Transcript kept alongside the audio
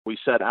We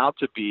set out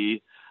to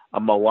be a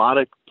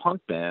melodic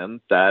punk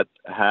band that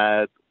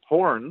had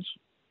horns,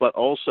 but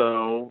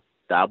also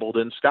dabbled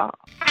in ska.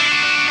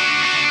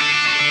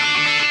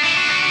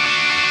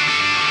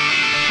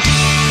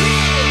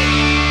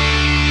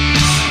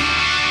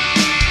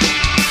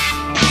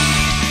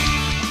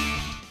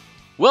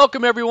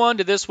 Welcome, everyone,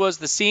 to This Was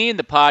the Scene,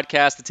 the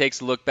podcast that takes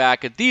a look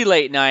back at the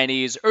late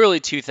 90s, early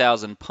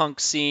 2000 punk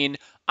scene.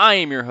 I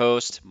am your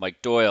host,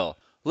 Mike Doyle.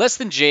 Less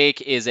Than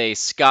Jake is a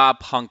ska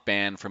punk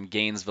band from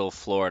Gainesville,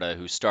 Florida,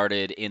 who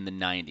started in the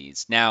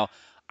 90s. Now,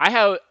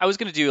 I was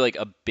going to do like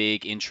a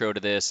big intro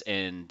to this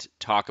and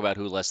talk about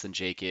who Less Than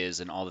Jake is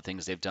and all the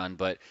things they've done,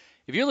 but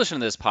if you're listening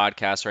to this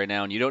podcast right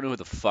now and you don't know who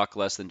the fuck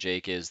Less Than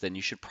Jake is, then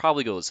you should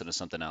probably go listen to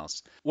something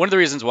else. One of the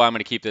reasons why I'm going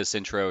to keep this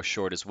intro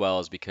short as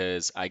well is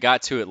because I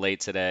got to it late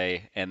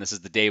today, and this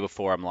is the day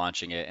before I'm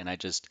launching it, and I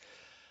just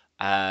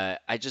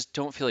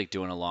don't feel like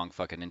doing a long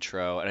fucking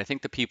intro, and I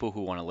think the people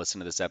who want to listen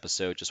to this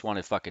episode just want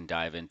to fucking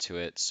dive into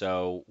it,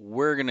 so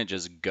we're going to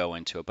just go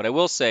into it. But I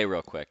will say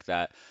real quick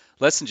that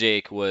Less Than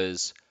Jake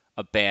was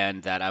a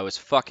band that I was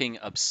fucking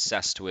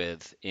obsessed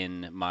with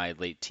in my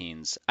late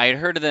teens. I had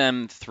heard of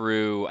them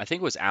through, I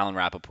think it was Alan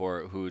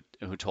Rappaport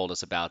who told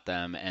us about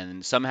them,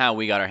 and somehow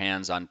we got our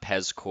hands on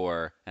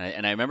Pezcore,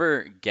 and I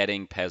remember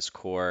getting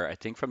Pezcore, I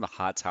think from the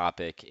Hot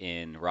Topic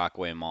in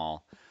Rockaway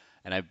Mall,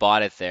 and I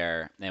bought it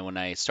there, and when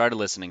I started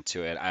listening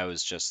to it, I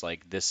was just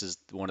like, this is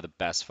one of the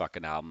best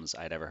fucking albums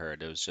I'd ever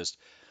heard. It was just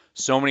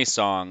so many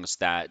songs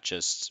that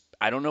just,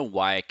 I don't know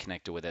why I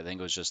connected with it. I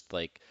think it was just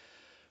like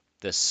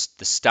the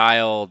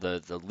style,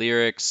 the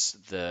lyrics,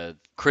 the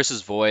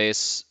Chris's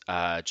voice,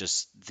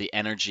 just the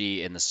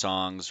energy in the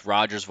songs,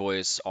 Roger's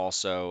voice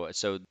also.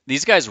 So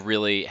these guys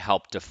really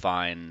helped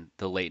define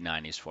the late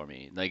 90s for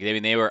me. Like, I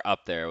mean, they were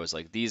up there. It was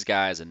like these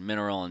guys and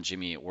Mineral and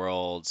Jimmy Eat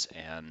Worlds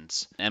and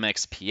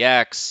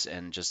MXPX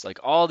and just like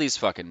all these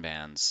fucking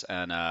bands.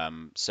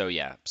 And so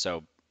yeah,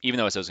 so even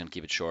though I said I was going to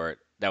keep it short,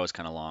 that was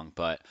kind of long,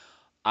 but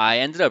I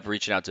ended up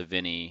reaching out to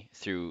Vinnie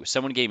through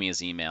someone gave me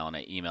his email, and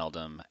I emailed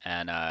him,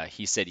 and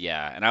he said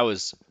yeah, and I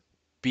was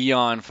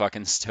beyond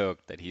fucking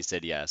stoked that he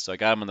said yes. So I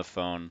got him on the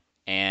phone,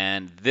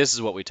 and this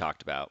is what we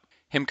talked about: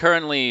 him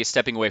currently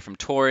stepping away from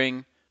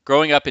touring,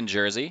 growing up in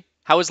Jersey,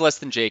 how was Less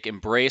Than Jake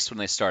embraced when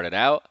they started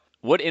out,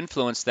 what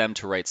influenced them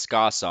to write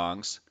ska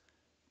songs,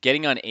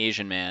 getting on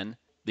Asian Man,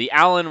 the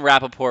Alan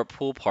Rappaport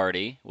pool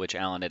party, which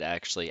Alan had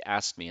actually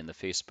asked me in the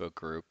Facebook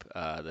group,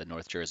 the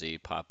North Jersey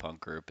pop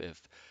punk group,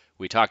 if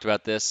we talked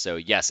about this. So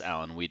yes,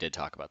 Alan, we did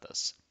talk about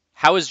this.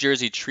 How has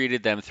Jersey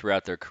treated them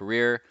throughout their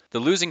career, the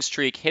losing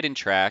streak hidden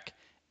track,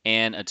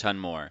 and a ton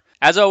more.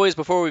 As always,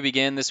 before we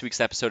begin, this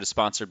week's episode is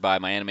sponsored by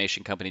my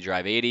animation company,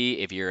 Drive 80.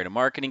 If you're in a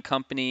marketing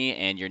company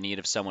and you're in need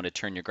of someone to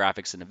turn your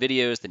graphics into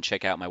videos, then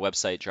check out my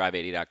website,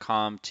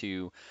 drive80.com,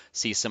 to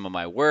see some of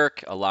my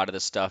work. A lot of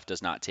this stuff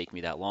does not take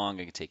me that long.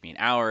 It can take me an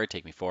hour, it can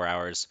take me 4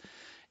 hours.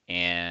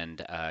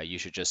 And you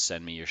should just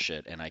send me your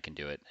shit and I can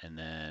do it. And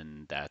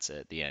then that's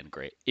it. The end.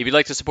 Great. If you'd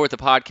like to support the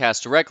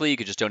podcast directly, you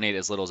could just donate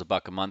as little as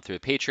 $1 a month through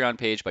the Patreon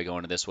page by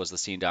going to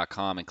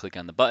thiswasthescene.com and click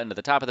on the button at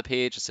the top of the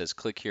page. It says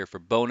click here for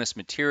bonus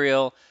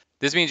material.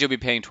 This means you'll be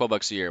paying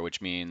 $12 a year,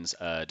 which means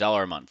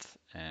 $1 a month.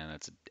 And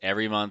that's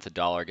every month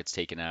 $1 gets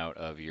taken out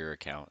of your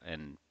account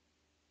and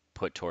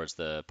put towards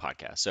the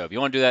podcast. So if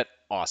you want to do that,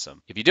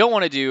 awesome. If you don't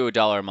want to do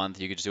 $1 a month,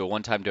 you could just do a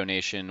one-time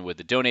donation with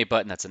the donate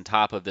button that's on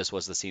top of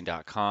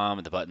thiswasthescene.com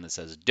and the button that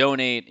says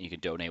donate. You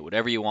can donate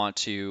whatever you want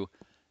to.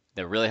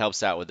 That really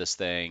helps out with this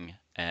thing.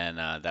 And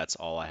that's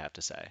all I have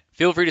to say.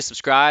 Feel free to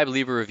subscribe,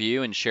 leave a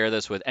review, and share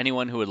this with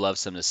anyone who would love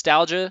some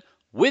nostalgia.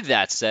 With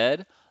that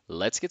said,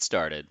 let's get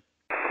started.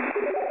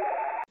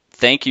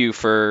 Thank you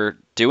for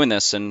doing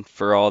this and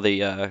for all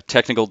the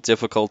technical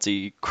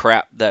difficulty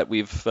crap that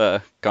we've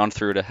gone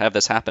through to have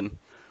this happen.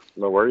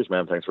 No worries,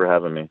 man. Thanks for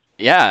having me.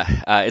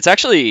 Yeah, it's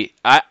actually,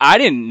 I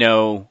didn't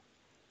know.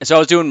 So I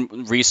was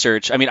doing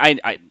research. I mean,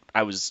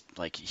 I was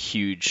like a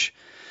huge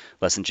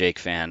Less Than Jake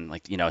fan.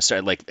 Like, you know, I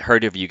started like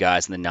heard of you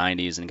guys in the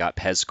 90s and got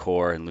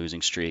Pezcore and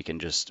Losing Streak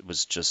and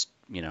was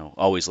you know,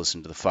 always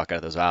listening to the fuck out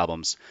of those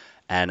albums.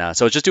 And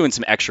so I was just doing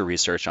some extra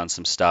research on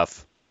some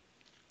stuff.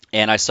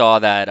 And I saw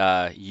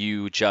that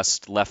you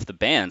just left the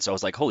band, so I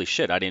was like, "Holy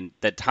shit!"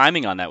 That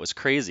timing on that was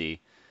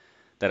crazy.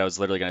 That I was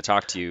literally going to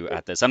talk to you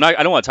at this. I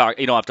don't want to talk.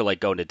 You don't have to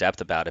like go into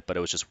depth about it, but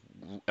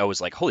I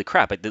was like, "Holy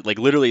crap!" Like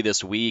literally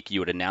this week,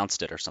 you had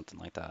announced it or something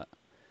like that.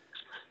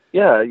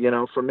 Yeah, you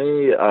know, for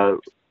me,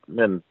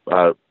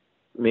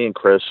 me and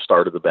Chris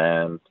started the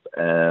band,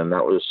 and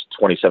that was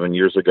 27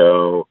 years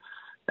ago.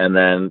 And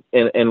then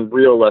in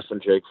real Less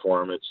Than Jake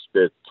form, it's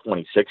been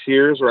 26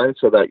 years, right?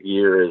 So that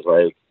year is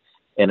like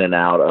in and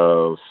out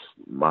of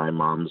my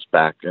mom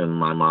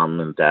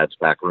and dad's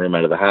back room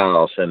out of the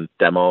house and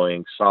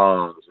demoing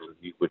songs. And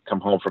he would come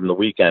home from the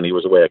weekend. He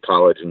was away at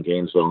college in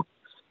Gainesville.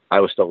 I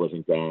was still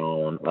living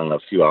down a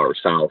few hours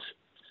south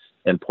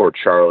in Port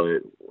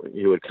Charlotte.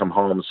 He would come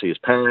home and see his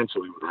parents,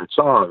 and we would write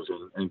songs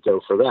and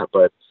go for that.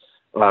 But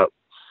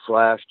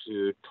flash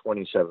to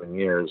 27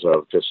 years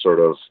of just sort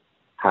of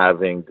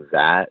having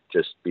that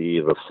just be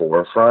the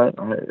forefront.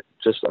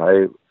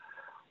 I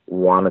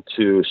wanted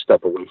to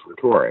step away from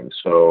touring.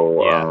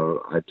 So Yeah.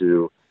 I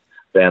do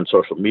band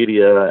social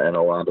media and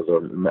a lot of the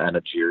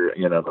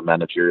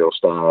managerial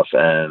stuff,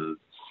 and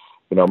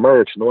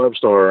merch and the web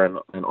store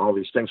and all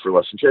these things for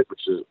Less Than Jake,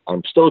 which is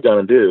I'm still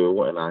gonna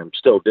do and I'm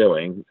still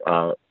doing.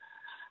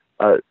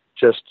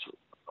 Just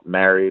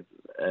married,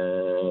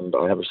 and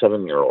I have a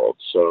 7-year-old.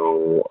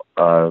 So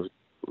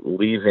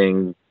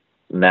leaving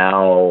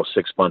now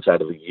 6 months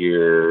out of the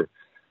year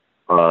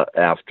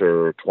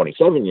after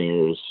 27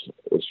 years,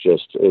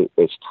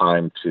 it's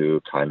time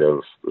to kind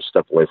of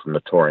step away from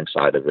the touring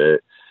side of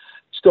it,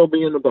 still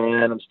be in the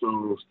band and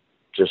still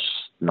just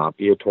not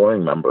be a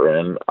touring member.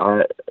 And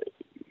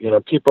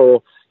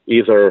people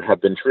either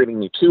have been treating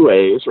me two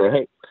ways,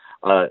 right?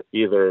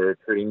 Either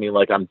treating me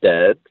like I'm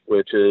dead,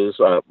 which is,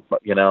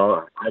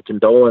 my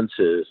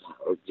condolences,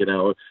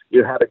 you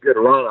had a good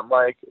run. I'm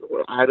like,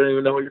 well, I don't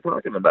even know what you're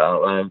talking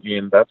about. I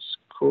mean, that's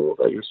cool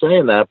that you're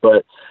saying that,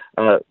 but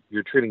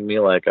you're treating me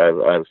like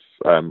I'm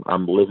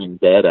living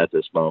dead at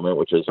this moment,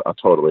 which is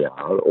totally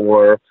odd.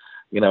 Or,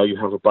 you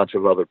have a bunch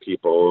of other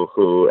people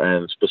who,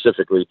 and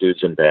specifically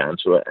dudes in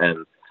bands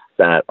and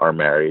that are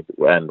married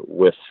and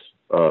with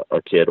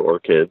a kid or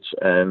kids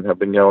and have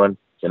been going,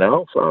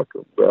 fuck,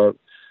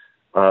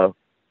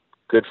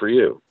 good for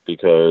you,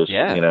 because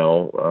I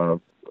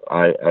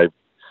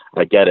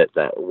get it,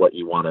 that what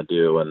you want to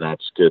do, and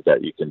that's good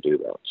that you can do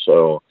that.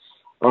 So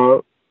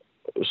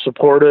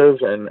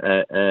supportive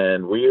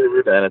and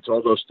weird, and it's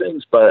all those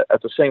things, but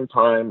at the same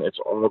time, it's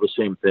all the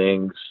same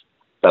things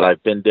that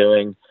I've been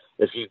doing.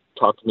 If you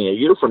talk to me a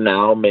year from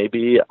now,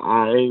 maybe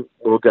I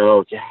will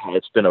go, yeah,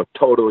 it's been a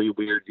totally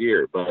weird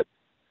year, but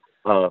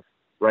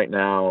right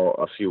now,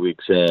 a few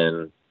weeks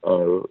in,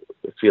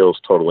 it feels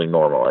totally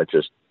normal. I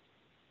just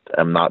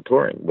am not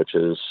touring, which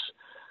is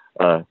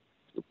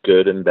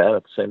good and bad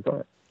at the same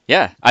time.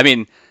 Yeah. I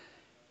mean,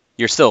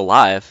 you're still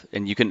alive,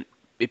 and you can.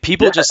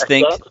 People just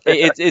think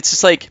it's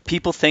just like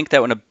people think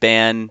that when a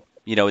band,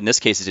 in this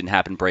case it didn't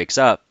happen, breaks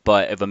up,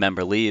 but if a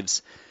member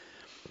leaves,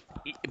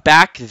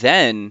 back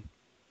then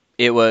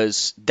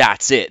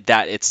that's it,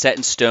 that it's set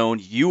in stone.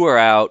 You are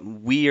out.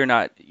 You're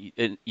not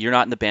in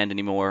the band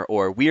anymore,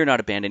 or we are not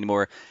a band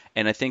anymore.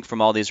 And I think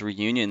from all these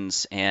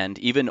reunions and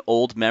even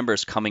old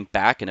members coming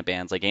back into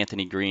bands, like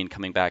Anthony Green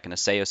coming back into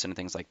Seos and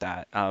things like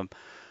that,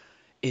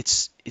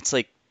 it's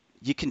like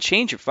you can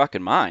change your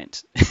fucking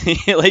mind.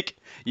 Like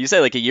you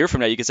say, like a year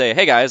from now, you could say,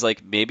 hey guys,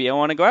 like maybe I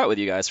want to go out with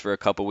you guys for a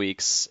couple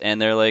weeks,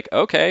 and they're like,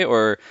 okay,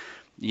 or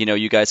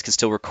you guys can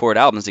still record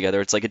albums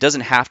together. It's like it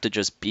doesn't have to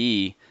just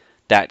be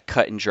that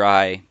cut and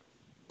dry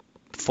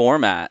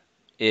format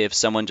if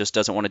someone just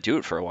doesn't want to do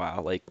it for a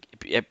while. Like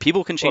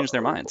people can change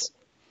their minds.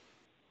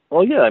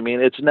 Well, yeah, I mean,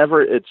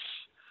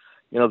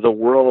 the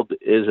world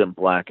isn't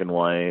black and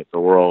white. The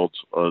world's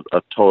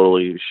a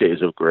totally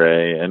shades of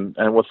gray, and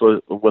with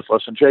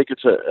Less Than Jake,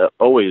 it's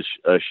always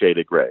a shade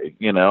of gray.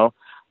 It's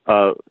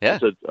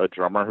a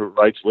drummer who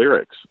writes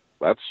lyrics.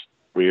 That's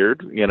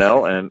weird,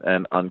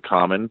 and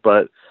uncommon,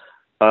 but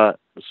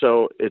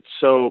so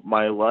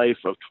my life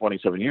of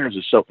 27 years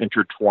is so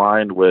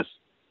intertwined with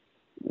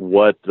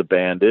what the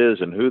band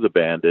is and who the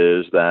band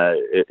is that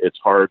it's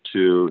hard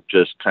to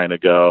just kind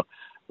of go,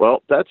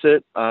 well, that's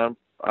it. I'm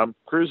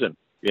cruising,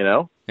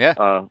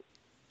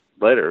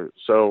 later.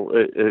 So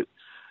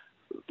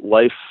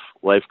life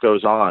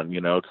goes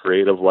on,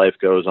 creative life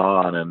goes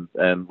on,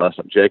 and Less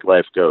Than Jake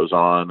life goes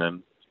on.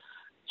 And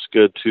it's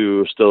good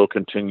to still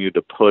continue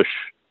to push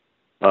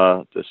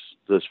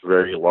this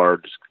very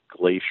large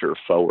glacier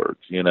forward,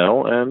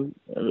 and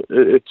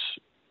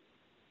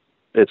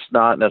it's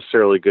not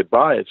necessarily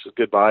goodbye. It's just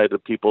goodbye to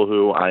people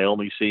who I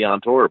only see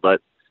on tour.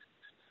 But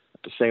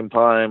at the same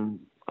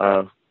time,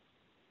 you'll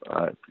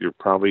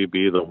probably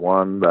be the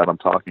one that I'm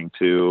talking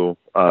to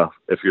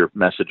if you're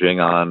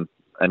messaging on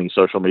any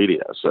social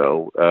media.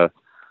 So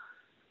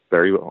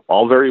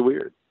all very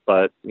weird.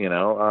 But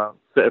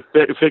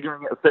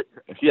figuring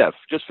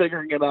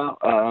it out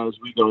as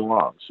we go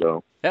along.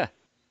 So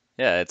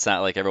yeah, it's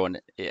not like everyone.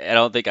 I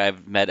don't think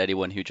I've met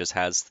anyone who just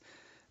has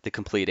the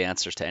complete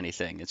answers to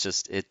anything. It's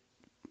just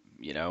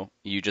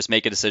you just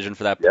make a decision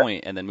for that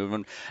point, and then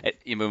moving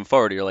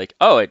forward, you're like,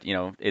 oh,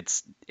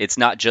 it's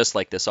not just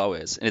like this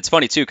always. And it's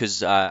funny too,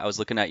 because I was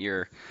looking at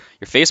your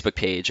Facebook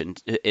page,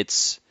 and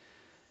it's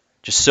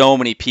just so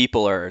many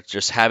people are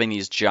just having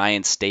these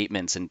giant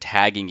statements and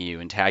tagging you.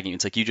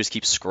 It's like you just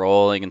keep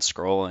scrolling and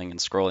scrolling and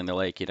scrolling. They're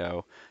like,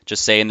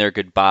 just saying their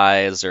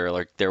goodbyes or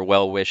like their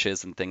well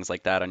wishes and things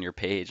like that on your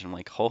page. I'm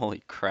like,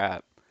 holy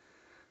crap.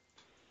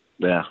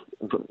 Yeah.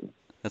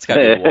 That's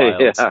gotta be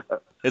wild. Yeah.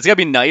 It's gotta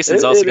be nice, and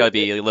it's also gotta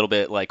be a little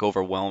bit like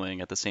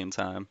overwhelming at the same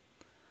time.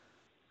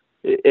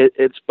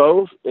 It's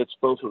both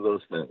of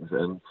those things.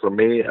 And for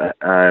me,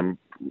 I'm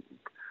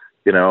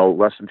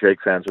Less Than Jake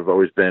fans have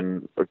always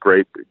been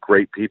great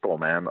people,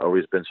 man.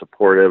 Always been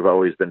supportive,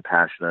 always been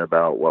passionate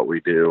about what we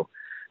do.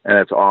 And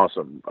it's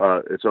awesome.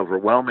 It's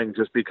overwhelming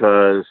just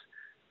because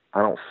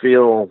I don't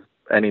feel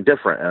any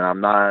different, and I'm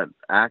not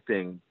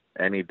acting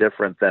any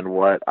different than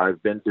what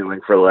I've been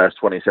doing for the last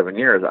 27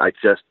 years. I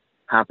just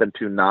happen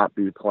to not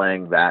be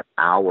playing that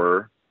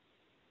hour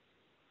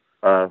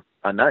a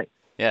night.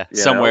 Yeah, You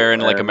somewhere know, in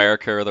like and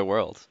America or the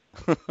world.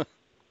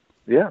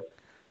 yeah,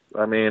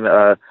 I mean,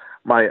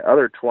 my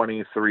other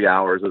 23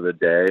 hours of the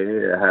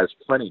day has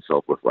plenty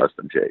filled with Less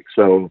Than Jake.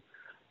 So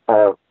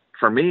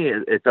for me,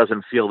 it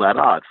doesn't feel that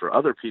odd. For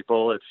other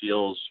people, it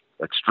feels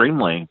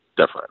extremely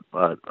different.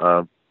 But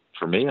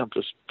for me, I'm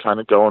just kind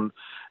of going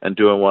and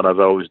doing what I've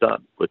always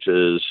done, which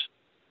is,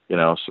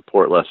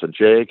 support Less Than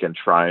Jake and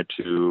try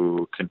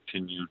to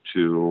continue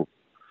to,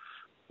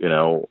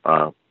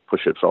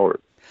 push it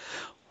forward.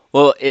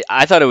 Well,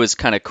 I thought it was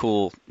kind of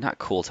cool, not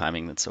cool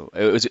timing.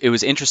 It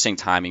was interesting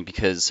timing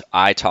because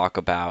I talk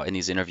about in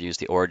these interviews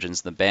the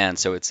origins of the band.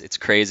 So it's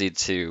crazy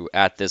to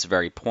at this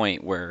very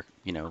point where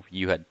you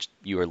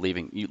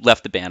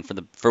left the band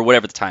for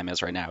whatever the time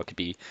is right now. It could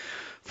be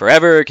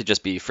forever, it could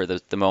just be for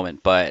the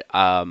moment. But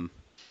and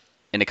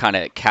it kind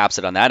of caps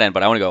it on that end.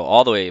 But I want to go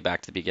all the way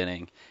back to the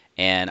beginning,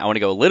 and I want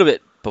to go a little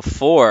bit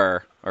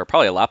before, or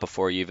probably a lot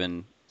before you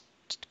even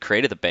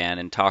created the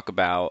band, and talk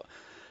about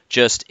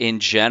just in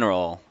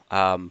general,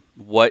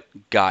 what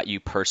got you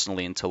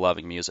personally into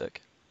loving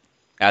music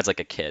as like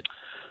a kid?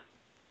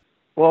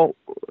 Well,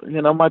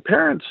 my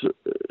parents,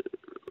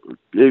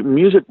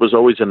 music was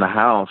always in the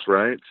house,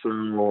 right?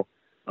 So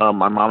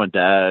my mom and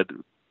dad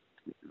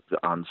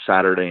on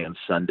Saturday and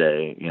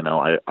Sunday,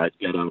 I'd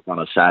get up on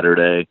a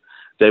Saturday.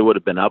 They would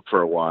have been up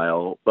for a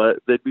while, but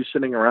they'd be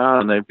sitting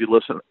around and they'd be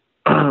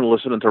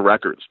listening to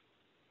records,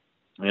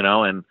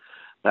 and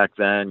back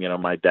then,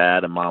 my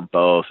dad and mom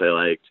both, they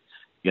liked,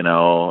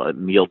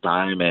 Neil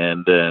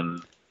Diamond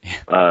and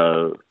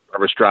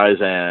Barbra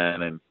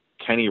Streisand and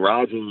Kenny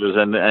Rogers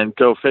and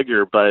go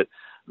figure. But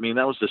I mean,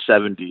 that was the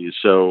 70s.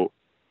 So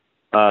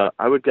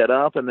I would get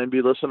up and then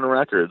be listening to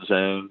records,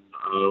 and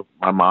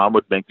my mom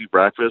would make me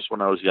breakfast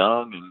when I was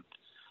young,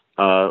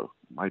 and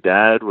my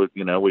dad would,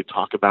 we'd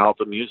talk about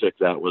the music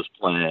that was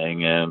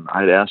playing, and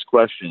I'd ask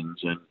questions,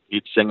 and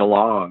he'd sing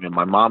along, and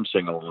my mom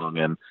sing along,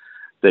 and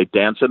they'd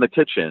dance in the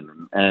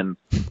kitchen, and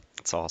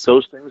that's awesome.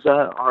 Those things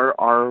that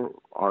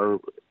are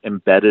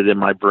embedded in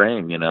my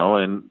brain,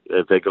 and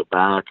they go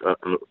back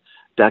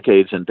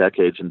decades and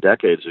decades and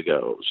decades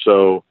ago.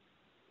 So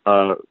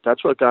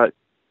that's what got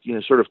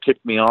sort of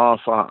kicked me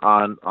off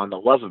on the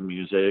love of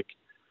music.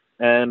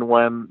 And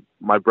when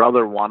my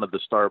brother wanted to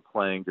start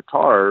playing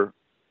guitar,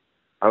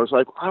 I was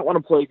like, I want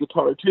to play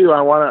guitar too.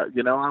 I want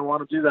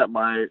to do that.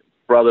 My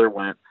brother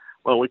went,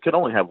 well, we could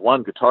only have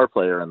one guitar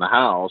player in the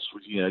house.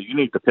 You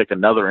need to pick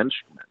another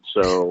instrument.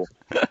 So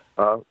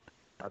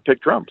I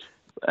picked drums,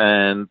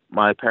 and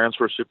my parents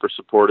were super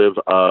supportive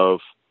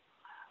of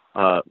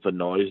the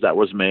noise that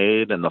was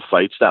made and the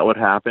fights that would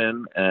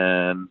happen,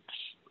 and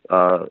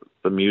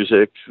the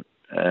music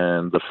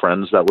and the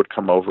friends that would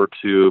come over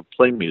to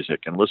play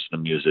music and listen to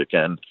music.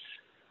 And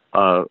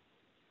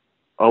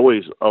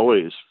always,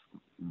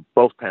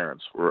 both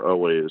parents were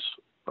always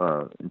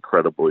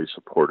incredibly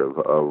supportive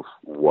of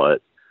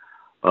what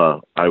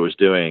I was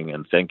doing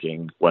and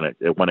thinking when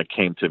it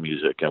came to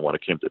music and when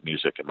it came to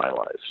music in my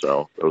life.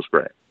 So it was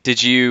great.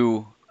 Did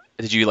you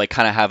like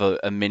kind of have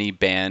a mini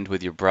band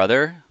with your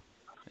brother?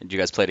 Did you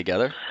guys play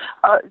together?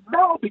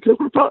 No, because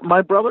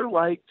my brother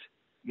liked,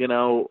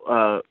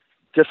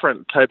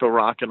 different type of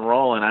rock and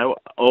roll. And I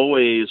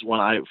always, when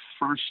I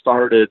first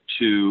started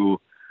to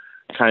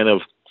kind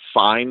of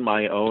find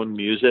my own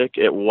music,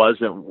 it was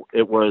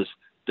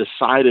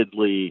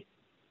decidedly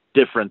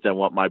different than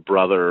what my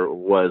brother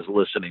was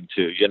listening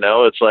to.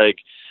 It's like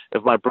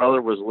if my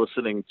brother was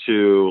listening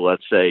to,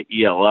 let's say,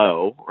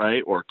 ELO,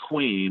 right, or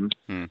Queen,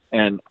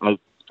 and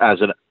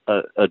as an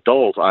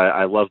adult,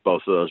 I love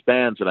both of those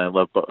bands, and I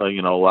love a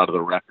lot of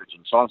the records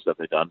and songs that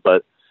they've done.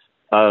 But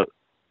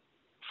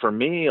for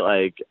me,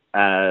 like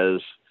as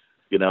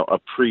a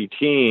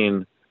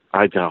preteen,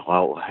 I go,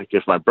 well, like,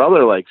 if my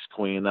brother likes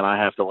Queen, then I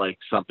have to like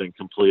something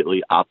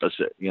completely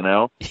opposite,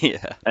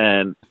 Yeah.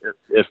 And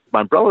if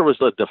my brother was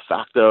the de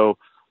facto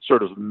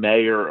sort of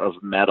mayor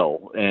of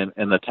metal in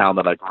the town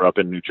that I grew up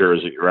in, New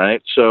Jersey,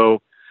 right?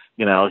 So,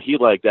 he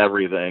liked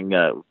everything,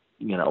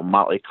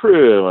 Motley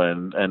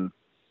Crue and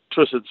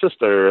Twisted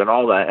Sister and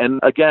all that. And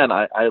again,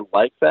 I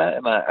like that,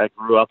 and I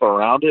grew up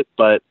around it.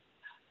 But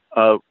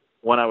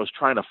when I was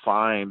trying to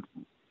find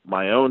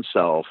my own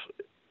self,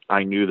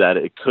 I knew that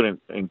it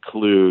couldn't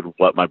include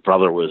what my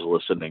brother was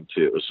listening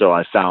to. So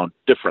I found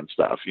different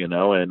stuff,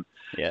 and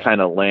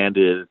kind of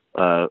landed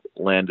a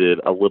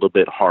little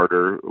bit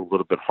harder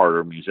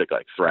music,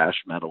 like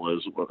thrash metal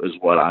is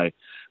what I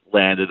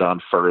landed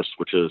on first,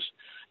 which is,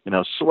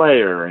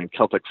 Slayer and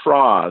Celtic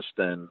Frost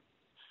and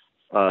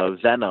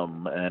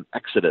Venom and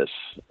Exodus,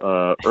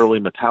 early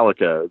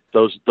Metallica.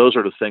 Those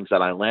are the things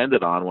that I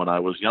landed on when I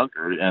was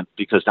younger, and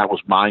because that was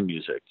my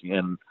music.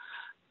 And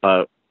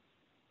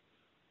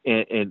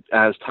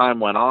as time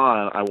went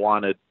on, I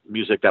wanted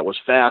music that was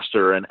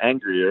faster and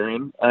angrier,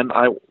 and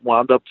I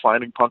wound up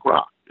finding punk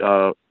rock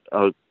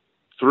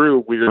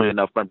through, weirdly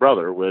enough, my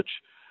brother, which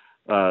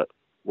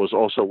was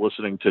also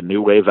listening to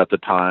new wave at the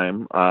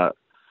time,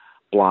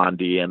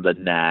 Blondie and the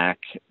Knack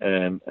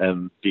and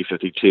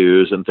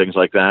B-52s and things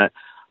like that.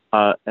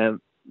 And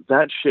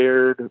that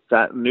shared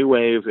that new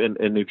wave in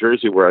New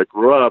Jersey where I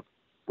grew up.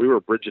 We were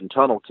bridge and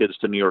tunnel kids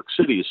to New York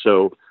City.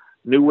 So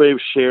new wave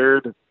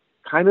shared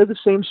kind of the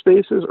same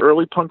space as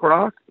early punk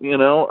rock,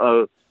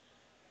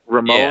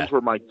 Ramones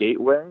were my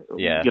gateway.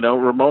 Yeah.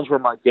 Ramones were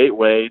my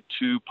gateway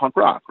to punk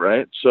rock,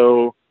 right?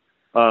 So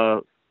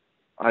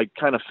I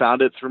kind of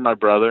found it through my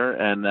brother,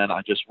 and then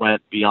I just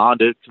went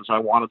beyond it because I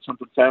wanted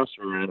something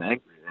faster and angrier.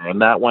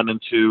 And that went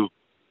into,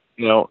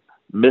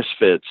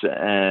 Misfits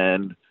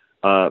and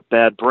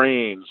Bad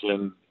Brains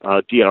and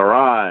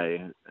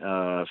DRI,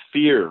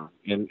 Fear,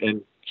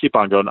 and keep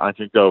on going. I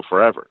could go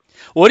forever.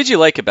 What did you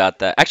like about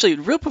that? Actually,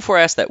 real before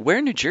I asked that, where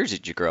in New Jersey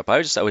did you grow up?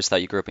 I always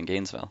thought you grew up in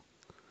Gainesville.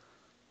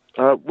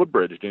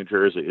 Woodbridge, New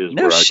Jersey is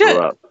No where shit. I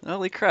grew up.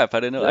 Holy crap!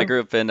 I didn't know. Yeah. I grew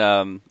up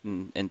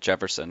in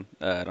Jefferson.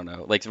 I don't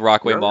know, like the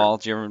Rockaway Yeah. Mall.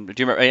 Do you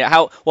remember?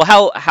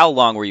 How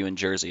long were you in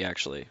Jersey?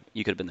 Actually,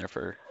 you could have been there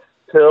for.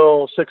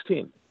 Till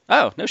 16.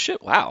 Oh no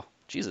shit! Wow,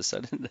 Jesus,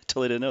 I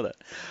totally didn't know that.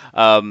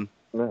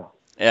 No.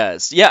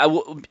 Yes, yeah.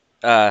 Well,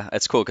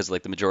 it's cool because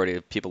like the majority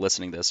of people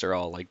listening to this are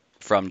all like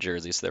from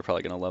Jersey, so they're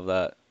probably gonna love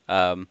that.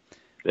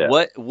 Yeah.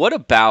 What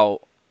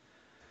about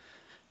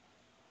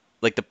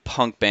like the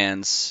punk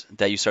bands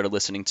that you started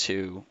listening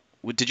to?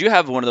 Did you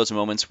have one of those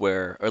moments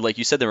where, or like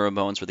you said, the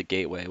Ramones were the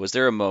gateway? Was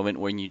there a moment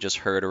when you just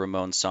heard a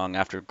Ramones song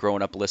after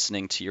growing up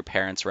listening to your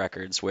parents'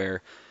 records,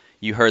 where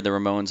you heard the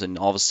Ramones and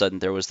all of a sudden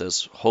there was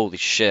this, holy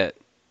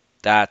shit,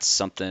 that's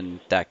something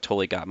that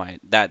totally got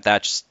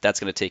that's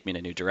gonna take me in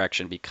a new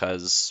direction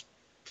because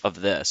of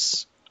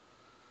this?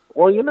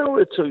 Well,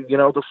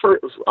 the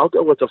first. I'll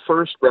go with the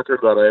first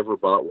record that I ever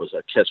bought was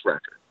a Kiss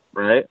record,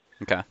 right?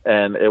 Okay.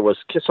 And it was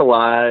Kiss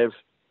Alive,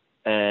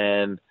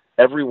 and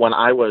when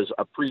I was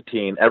a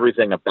preteen,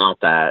 everything about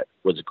that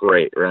was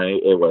great,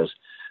 right? It was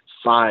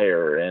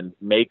fire and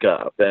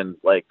makeup and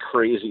like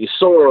crazy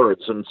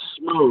swords and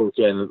smoke,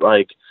 and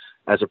like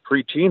as a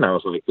preteen, I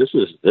was like, this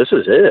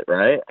is it,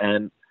 right?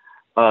 And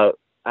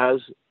as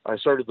I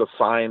started to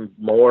find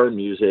more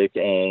music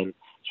and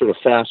sort of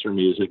faster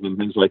music and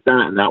things like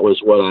that, and that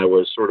was what I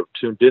was sort of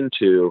tuned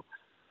into.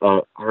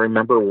 I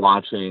remember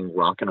watching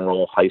Rock and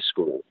Roll High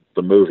School,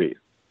 the movie.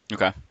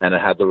 Okay. And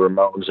it had the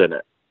Ramones in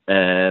it.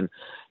 And,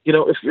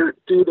 if you're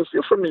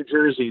from New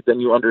Jersey, then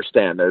you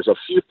understand there's a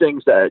few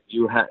things that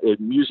you have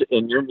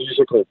in your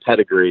musical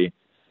pedigree.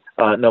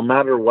 No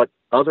matter what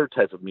other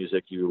type of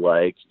music you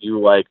like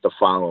the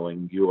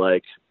following. You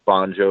like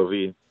Bon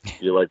Jovi,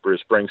 you like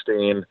Bruce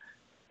Springsteen,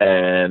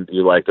 and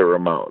you like the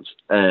Ramones.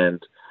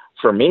 And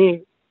for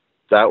me,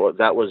 that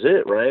was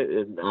it, right?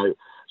 And I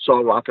saw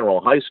Rock and Roll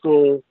High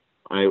School.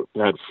 I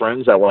had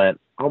friends that went,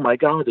 "Oh my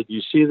God, did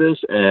you see this?"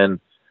 And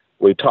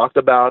we talked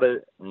about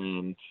it.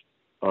 And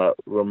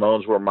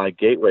Ramones were my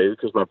gateway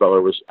because my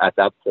brother was at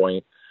that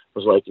point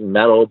was liking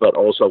metal, but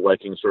also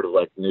liking sort of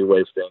like new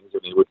wave things.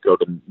 And he would go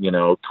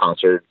to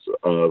concerts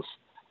of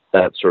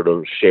that sort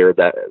of shared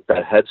that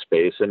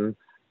headspace, and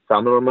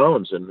found the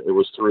Ramones. And it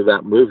was through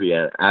that movie.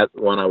 And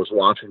when I was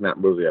watching that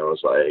movie, I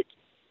was like,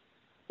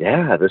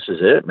 yeah, this is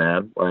it,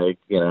 man. Like,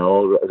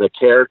 the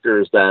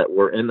characters that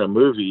were in the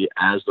movie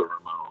as the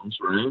Ramones,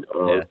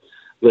 right?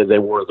 They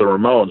were the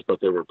Ramones, but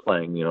they were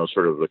playing,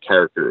 sort of the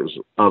characters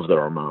of the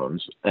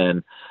Ramones.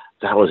 And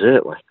that was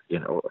it. Like,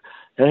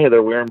 hey,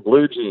 they're wearing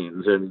blue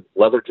jeans and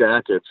leather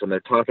jackets and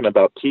they're talking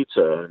about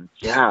pizza. And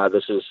yeah,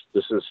 this is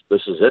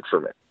it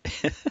for me.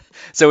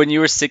 So when you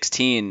were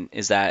 16,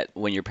 is that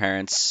when your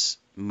parents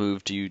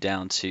moved you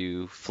down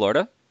to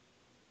Florida?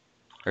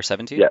 Or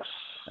 17? Yes.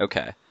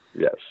 Okay.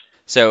 Yes.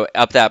 So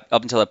up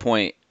until that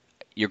point,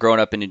 you're growing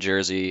up in New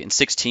Jersey. In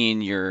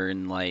 16, you're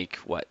in like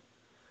what,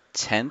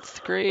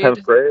 10th grade?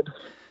 10th grade.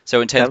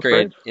 So in 10th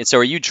grade, so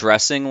are you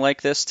dressing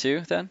like this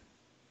too then?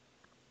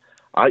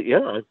 I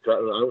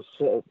was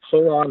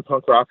full on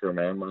punk rocker,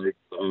 man. Like,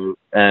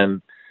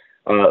 and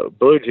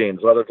blue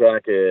jeans, leather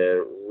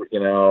jacket,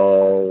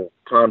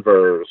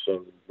 Converse,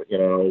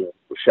 and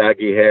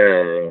shaggy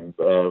hair, and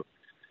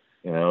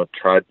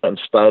tried on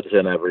studs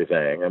and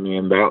everything. I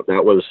mean, that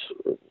was,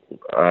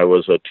 I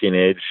was a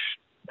teenage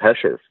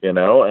Hesher,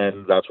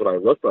 and that's what I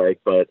looked like,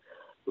 but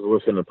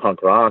listening to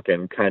punk rock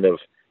and kind of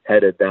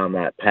headed down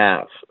that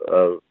path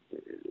of,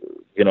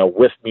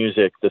 with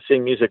music, the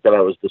same music that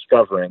I was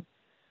discovering,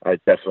 I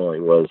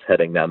definitely was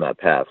heading down that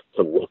path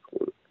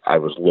I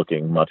was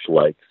looking much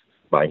like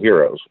my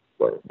heroes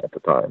were at the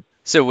time.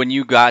 So when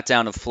you got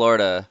down to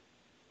Florida,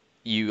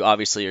 you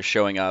obviously are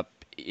showing up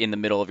in the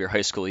middle of your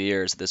high school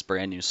years at this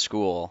brand new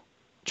school,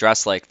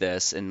 dressed like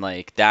this, and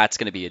like that's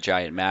going to be a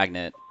giant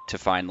magnet to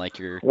find like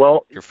your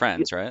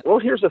friends, right? Well,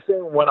 here's the thing: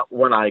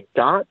 when I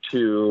got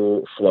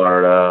to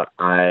Florida,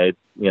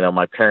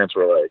 my parents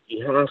were like,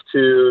 "You have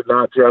to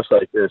not dress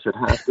like this. It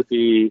has to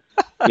be,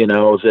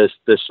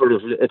 this sort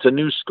of. It's a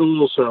new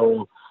school,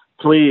 so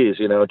please,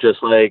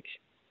 just like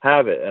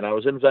have it." And I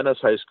was in Venice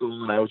High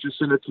School, and I was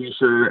just in a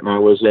t-shirt, and I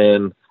was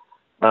in,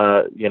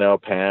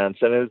 pants,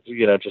 and it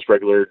was, just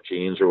regular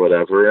jeans or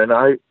whatever. And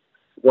I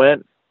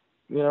went,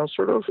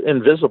 sort of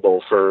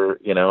invisible for,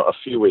 a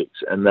few weeks.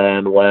 And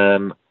then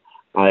when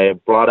I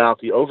brought out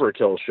the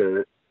Overkill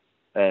shirt,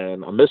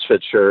 and a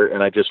Misfit shirt,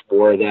 and I just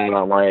wore that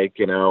on like,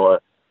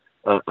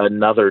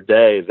 another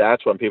day,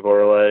 that's when people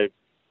are like,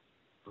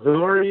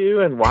 who are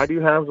you and why do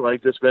you have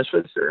like this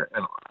Misfit shirt?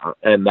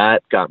 And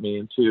that got me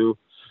into,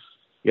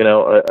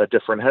 a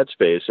different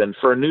headspace. And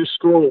for a new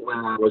school where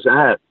I was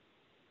at,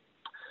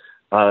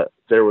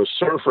 there was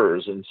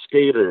surfers and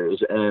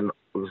skaters, and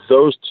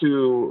those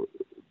two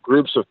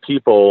groups of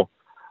people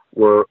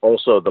were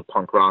also the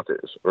punk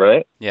rockers,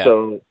 right? Yeah.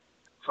 So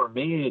for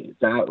me,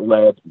 that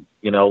led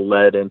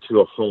into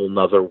a whole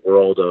nother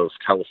world of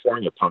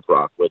California punk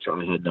rock, which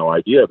I had no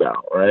idea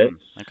about, right?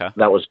 Okay.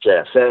 That was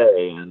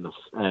JFA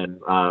and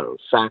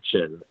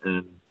Faction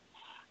and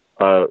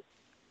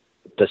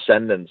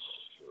Descendants.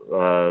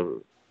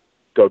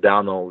 Go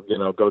down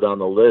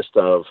the list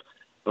of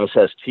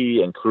SST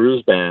and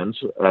cruise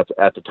bands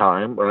at the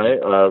time, right?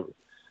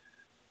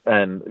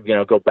 And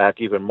go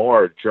back even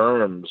more.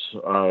 Germs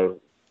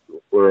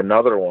were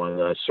another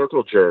one.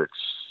 Circle Jerks,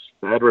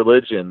 Bad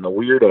Religion, the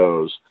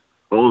Weirdos,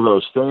 all of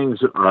those things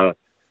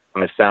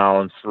I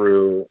found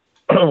through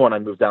when I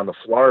moved down to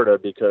Florida,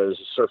 because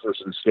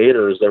surfers and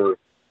skaters, they were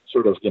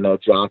sort of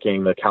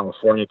jockeying the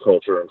California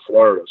culture in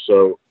Florida.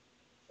 So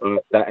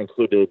that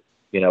included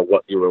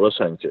what you were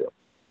listening to.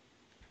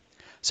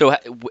 So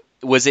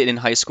was it in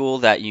high school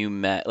that you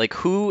met? Like,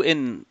 who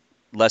in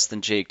Less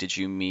Than Jake did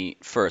you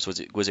meet first? Was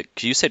it? 'Cause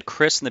you said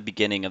Chris in the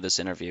beginning of this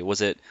interview.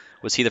 Was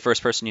he the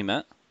first person you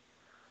met?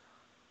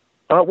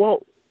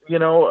 Well,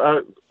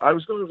 I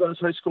was going to Venice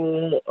High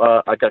School.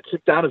 I got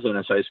kicked out of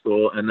Venice High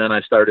School, and then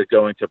I started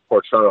going to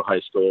Port Charlotte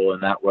High School,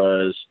 and that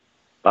was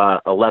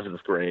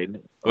 11th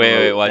grade.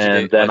 Wait, why'd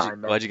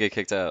you get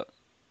kicked out?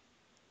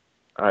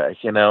 I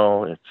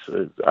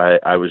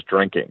was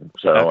drinking,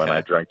 so Okay. And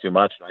I drank too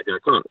much, and I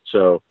got caught.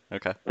 So,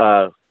 Okay.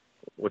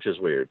 Which is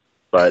weird,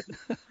 but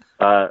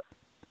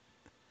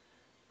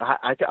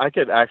I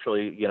could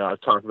actually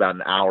talk about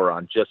an hour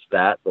on just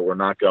that, but we're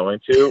not going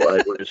to.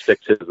 We're going to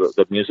stick to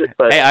the music.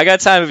 But hey, I got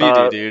time if you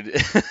do, dude.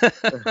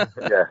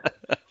 Yeah.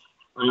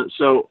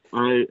 So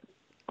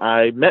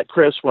I met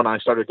Chris when I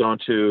started going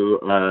to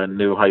a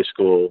new high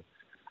school.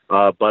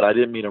 But I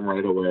didn't meet him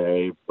right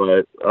away.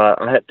 But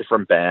I had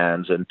different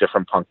bands and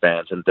different punk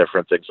bands and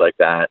different things like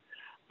that.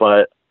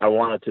 But I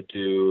wanted to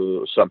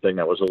do something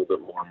that was a little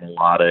bit more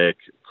melodic.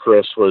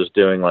 Chris was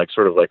doing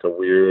sort of like a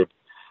weird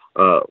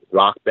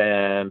rock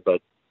band,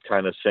 but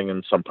kind of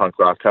singing some punk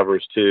rock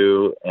covers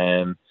too,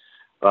 and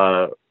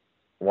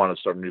wanted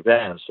to start a new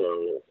band.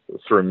 So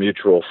through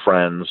mutual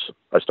friends,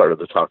 I started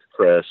to talk to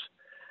Chris,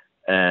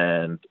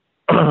 and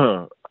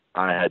I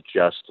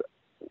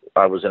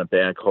was in a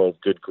band called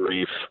Good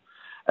Grief,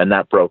 and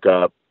that broke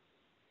up.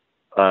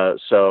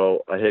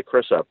 So I hit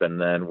Chris up,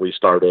 and then we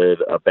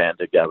started a band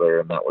together,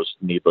 and that was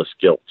Needless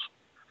Guilt.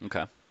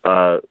 Okay.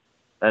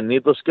 And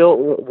Needless Guilt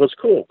was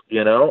cool,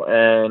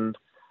 and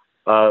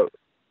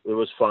it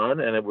was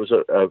fun, and it was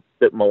a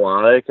bit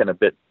melodic and a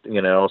bit,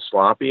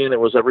 sloppy, and it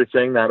was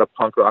everything that a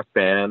punk rock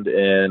band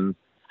in,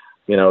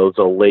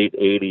 the late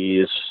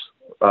 80s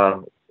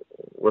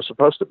was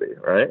supposed to be,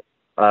 right?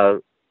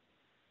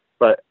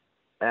 But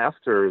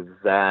after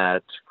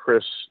that,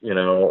 Chris,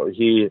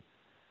 he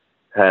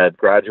had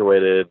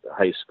graduated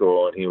high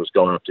school and he was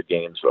going up to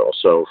Gainesville.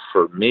 So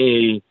for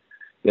me,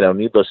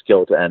 Needless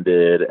Guilt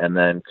ended, and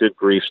then Good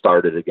Grief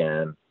started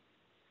again.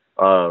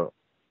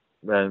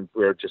 Then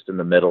we were just in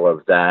the middle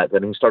of that.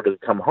 Then he started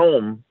to come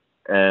home,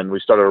 and we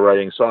started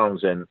writing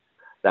songs, and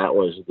that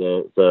was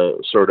the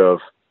sort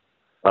of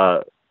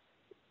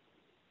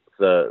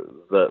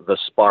the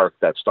spark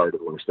that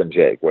started Less Than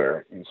Jake,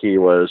 where he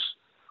was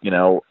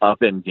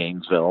up in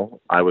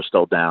Gainesville. I was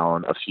still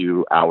down a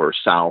few hours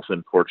south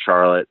in Port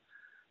Charlotte,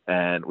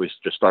 and we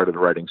just started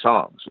writing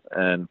songs.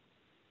 And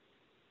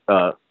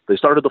they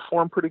started to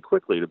form pretty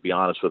quickly, to be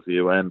honest with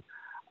you. And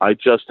I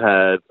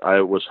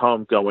was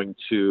home going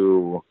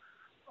to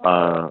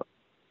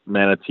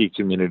Manatee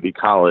Community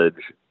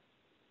College,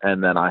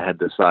 and then I had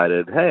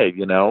decided, hey,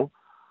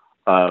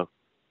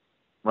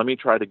 let me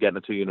try to get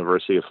into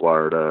University of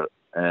Florida.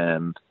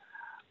 And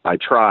I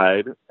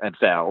tried and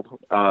failed.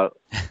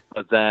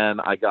 But then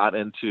I got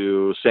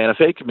into Santa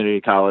Fe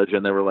Community College,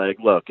 and they were like,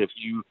 look, if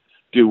you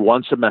do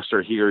one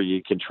semester here,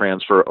 you can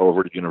transfer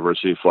over to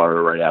University of Florida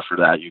right after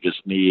that. You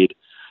just need,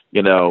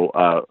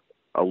 a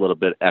little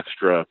bit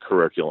extra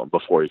curriculum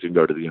before you can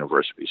go to the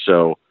university.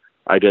 So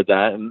I did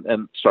that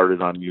and started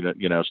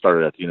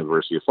started at the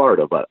University of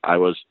Florida, but I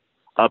was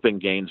up in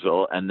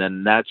Gainesville. And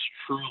then that's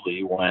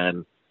truly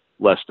when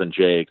Less Than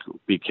Jake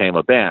became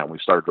a band. We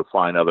started to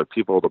find other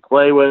people to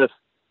play with.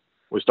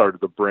 We started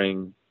to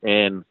bring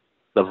in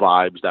the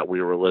vibes that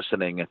we were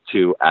listening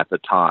to at the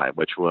time,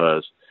 which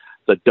was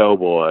the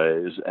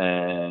Doughboys,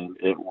 and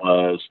it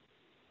was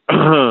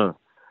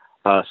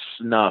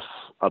Snuff,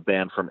 a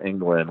band from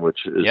England,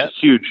 which is a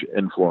huge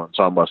influence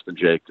on Less Than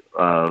Jake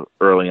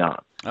early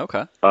on.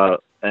 Okay.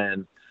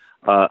 And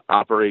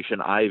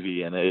Operation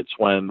Ivy, and it's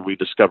when we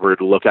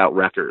discovered Lookout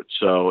Records.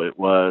 So it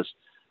was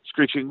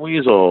Screeching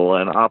Weasel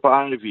and Op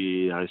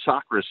Ivy,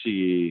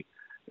 Isocracy,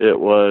 It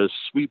was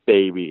Sweet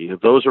Baby.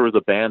 Those were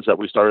the bands that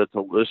we started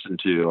to listen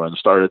to and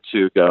started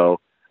to go,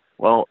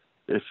 well,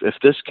 if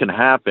this can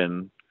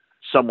happen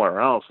somewhere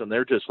else, and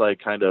they're just like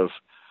kind of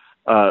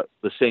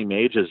the same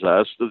age as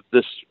us,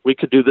 this we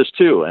could do this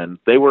too. And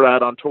they were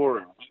out on tour,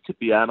 and we could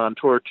be out on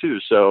tour too.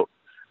 So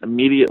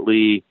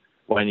immediately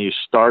when you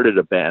started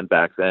a band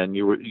back then,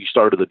 you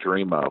started the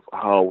dream of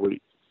how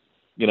we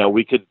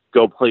could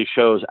go play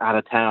shows out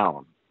of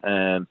town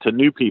and to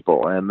new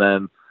people. And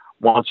then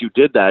once you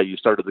did that, you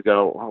started to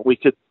go, oh, we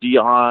could be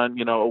on,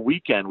 a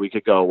weekend we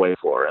could go away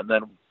for. And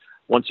then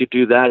once you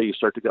do that, you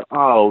start to go,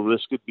 oh,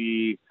 this could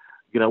be,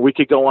 we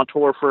could go on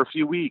tour for a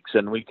few weeks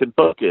and we can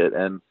book it.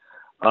 And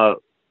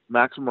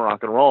Maximum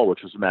Rock and Roll,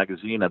 which was a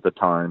magazine at the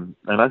time,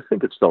 and I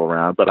think it's still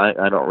around, but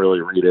I don't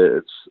really read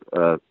it. It's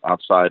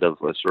outside of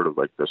sort of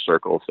like the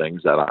circle of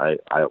things that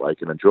I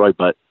like and enjoy.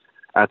 But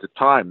at the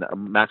time,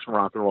 Maximum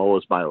Rock and Roll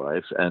was my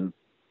life, and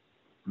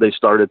they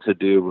started to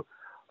do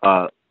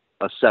a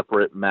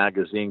separate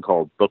magazine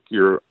called Book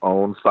Your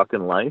Own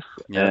Fucking Life,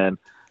 and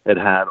it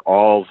had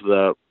all of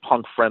the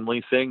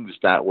punk-friendly things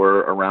that were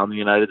around the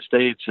United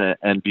States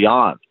and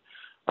beyond.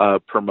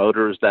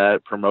 Promoters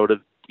that promoted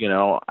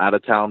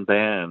out-of-town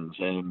bands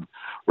and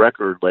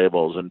record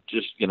labels and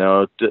just,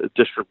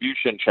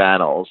 distribution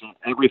channels and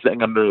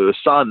everything under the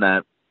sun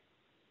that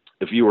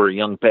if you were a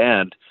young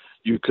band,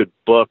 you could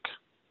book,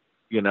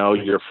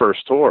 your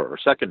first tour or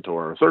second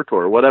tour or third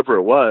tour, or whatever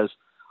it was.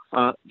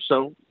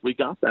 So we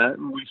got that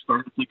and we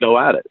started to go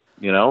at it,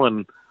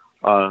 and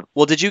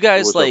well, did you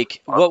guys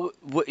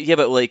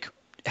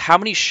how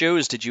many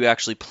shows did you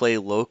actually play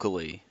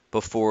locally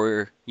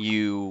before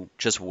you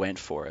just went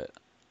for it?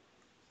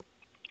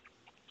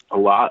 A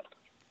lot.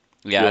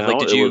 Yeah,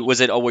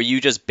 were you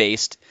just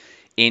based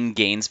in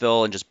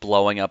Gainesville and just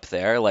blowing up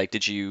there? Like,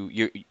 did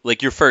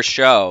your first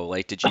show,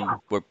 like,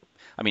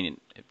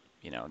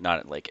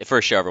 not like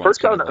first show, everyone's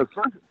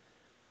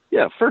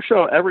first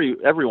show,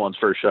 everyone's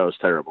first show is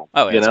terrible.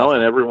 Oh, yeah,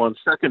 and everyone's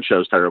second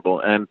show is terrible.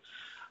 And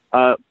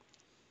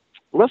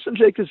Less Than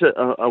Jake is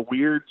a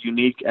weird,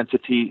 unique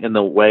entity in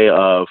the way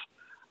of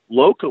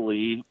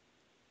locally,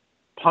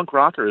 punk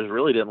rockers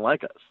really didn't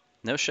like us.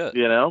 No shit.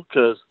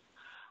 Because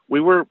we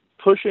were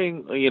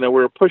pushing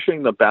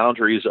the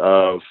boundaries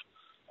of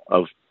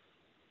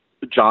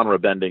genre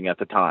bending at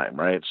the time,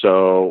 right?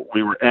 So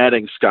we were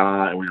adding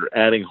ska and we were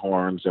adding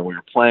horns and we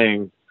were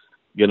playing,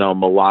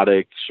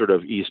 melodic sort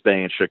of East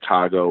Bay and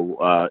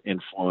Chicago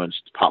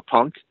influenced pop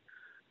punk,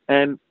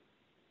 and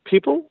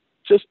people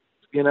just,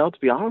 to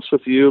be honest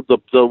with you, the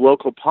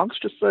local punks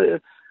just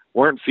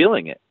weren't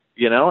feeling it,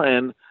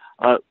 and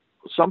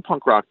some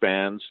punk rock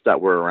bands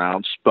that were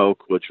around,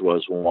 Spoke, which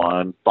was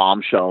one,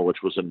 Bombshell,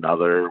 which was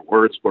another,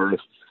 Wordsworth.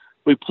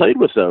 We played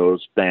with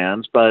those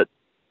bands, but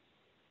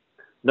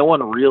no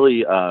one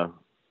really was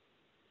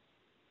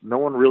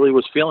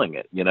feeling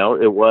it.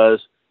 It was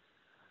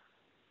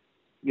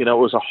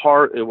a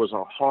hard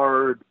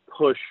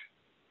push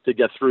to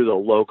get through the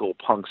local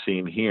punk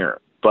scene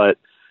here. But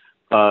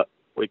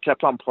we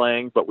kept on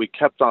playing, but we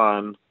kept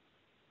on,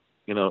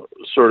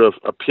 sort of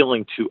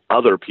appealing to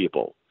other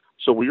people.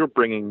 So we were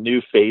bringing new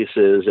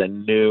faces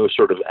and new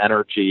sort of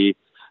energy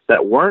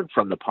that weren't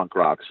from the punk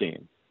rock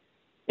scene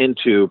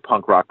into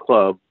punk rock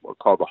club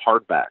called the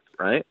Hardback,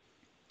 right?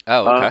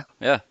 Oh, okay,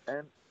 yeah.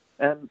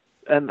 And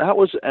that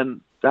was a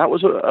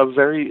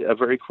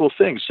very cool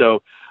thing.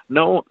 So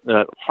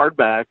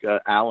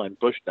Hardback, Alan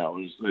Bushnell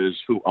is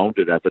who owned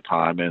it at the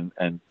time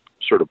and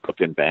sort of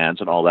booked in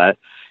bands and all that.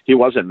 He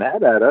wasn't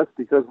mad at us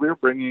because we were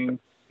bringing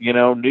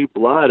new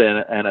blood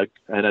and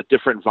a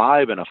different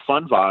vibe and a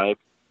fun vibe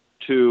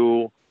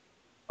to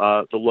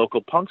the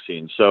local punk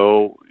scene.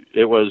 So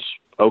it was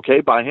okay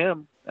by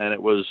him, and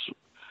it was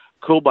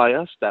cool by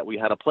us that we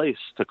had a place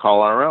to call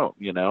our own,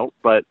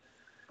 But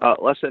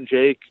Less Than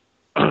Jake,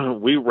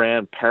 we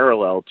ran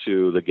parallel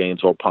to the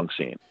Gainesville punk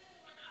scene,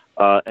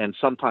 and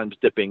sometimes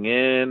dipping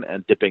in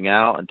and dipping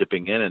out and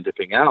dipping in and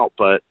dipping out.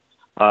 But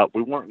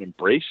we weren't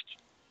embraced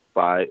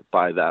by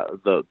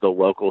the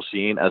local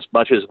scene as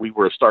much as we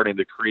were starting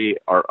to create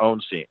our own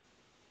scene.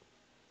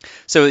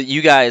 So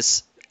you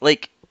guys,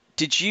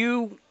 did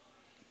you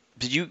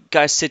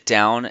guys sit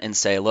down and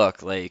say,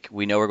 look,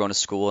 we know we're going to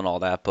school and all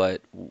that,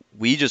 but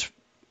we just,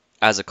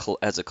 as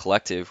a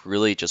collective,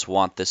 really just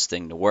want this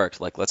thing to work.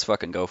 Let's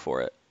fucking go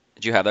for it.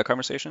 Did you have that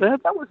conversation?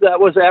 That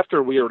was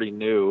after we already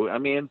knew. I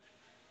mean,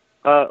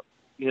 all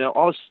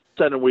of a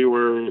sudden we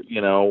were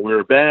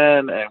a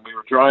band and we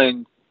were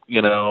drawing,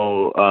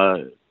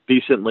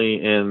 decently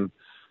in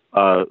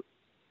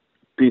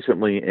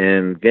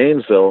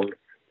Gainesville,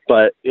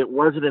 but it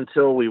wasn't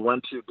until we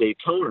went to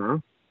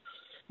Daytona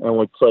and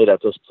we played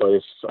at this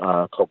place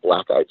called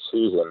Black Eyed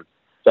Susan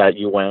that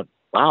you went,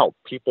 wow,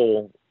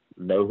 people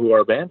know who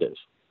our band is,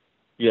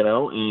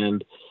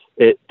 and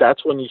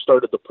that's when you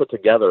started to put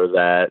together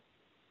that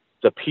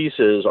the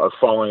pieces are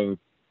falling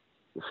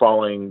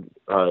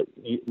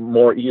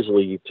more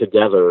easily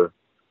together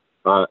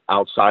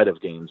outside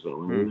of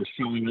Gainesville. We were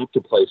showing up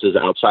to places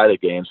outside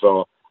of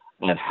Gainesville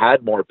and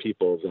had more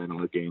people than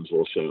our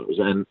Gainesville shows.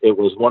 And it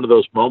was one of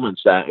those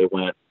moments that it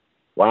went,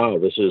 wow,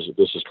 this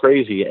is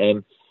crazy.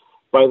 And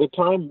by the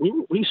time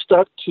we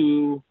stuck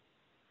to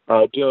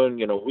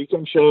doing,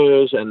 weekend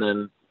shows, and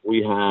then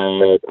we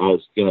had,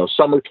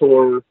 summer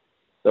tour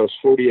that was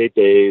 48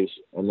 days,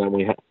 and then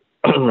we had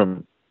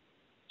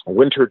a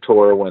winter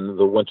tour when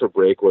the winter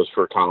break was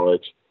for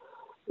college.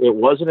 It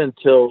wasn't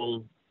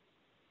until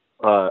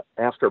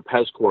after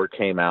Pezcore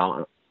came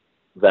out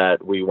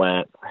that we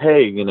went,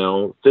 hey,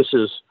 this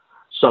is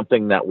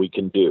something that we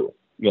can do,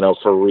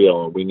 for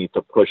real, and we need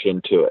to push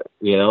into it,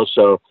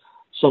 So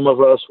some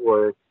of us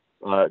were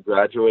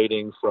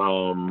graduating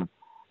from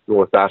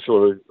with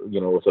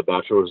a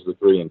bachelor's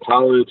degree in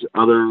college.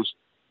 Others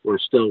were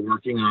still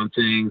working on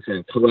things,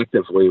 and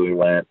collectively we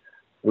went,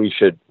 we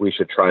should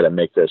try to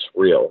make this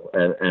real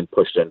and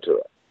pushed into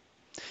it.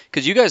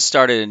 Because you guys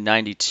started in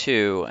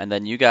 '92, and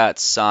then you got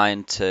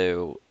signed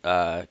to,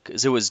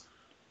 because it was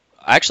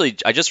actually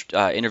I just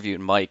interviewed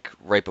Mike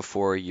right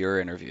before your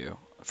interview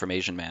from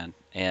Asian Man,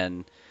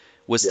 and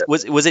was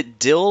it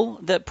Dill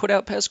that put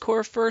out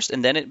Pezcore first,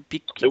 and then it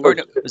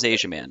was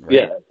Asian Man, right?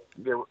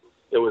 Yeah,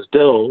 it was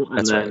Dill, and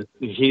That's then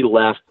right. he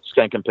left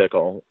Skank and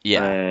Pickle,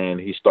 and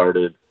he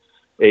started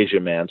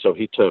Asian Man. So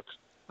he took,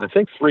 I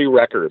think, 3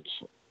 records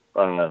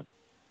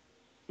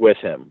with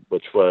him,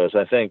 which was,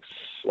 I think,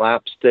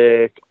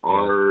 Slapstick,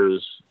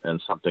 Ours,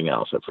 and something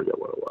else. I forget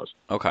what it was.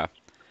 Okay.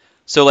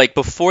 So, like,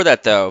 before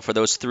that, though, for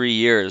those 3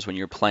 years when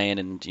you're playing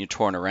and you're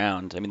touring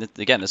around, I mean,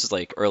 again, this is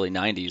like early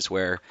 90s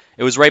where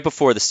it was right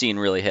before the scene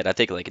really hit. I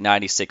think like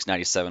 96,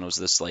 97 was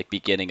this like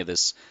beginning of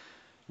this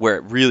where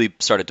it really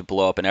started to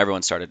blow up and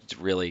everyone started to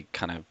really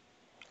kind of,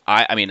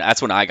 I mean,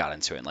 that's when I got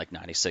into it in like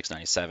 96,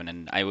 97,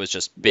 and I was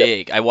just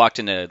big. Yep. I walked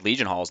into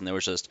Legion halls and there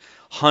was just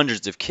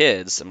hundreds of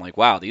kids. I'm like,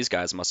 wow, these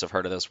guys must have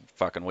heard of this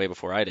fucking way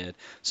before I did.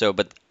 So,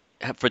 but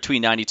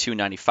between 92 and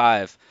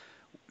 95,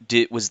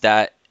 was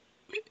that,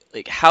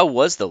 like, how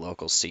was the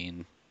local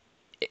scene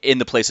in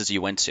the places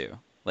you went to,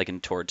 like,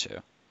 and toured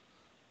to?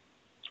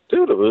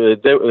 Dude,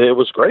 it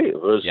was great.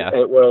 It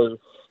was,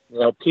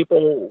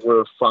 people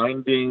were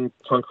finding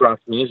punk rock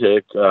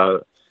music,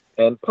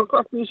 and punk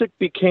rock music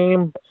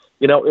became,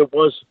 it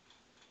was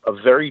a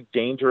very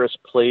dangerous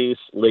place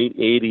late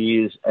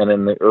 80s and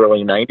in the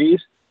early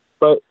 90s,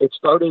 but it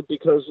started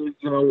because,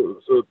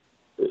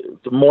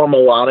 the more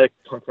melodic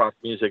punk rock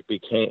music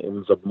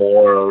became, the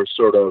more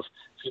sort of,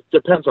 it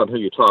depends on who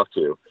you talk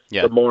to,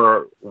 the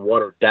more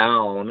watered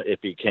down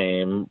it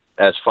became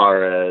as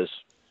far as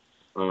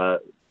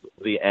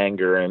the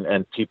anger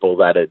and people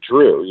that it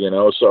drew,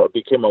 so it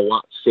became a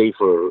lot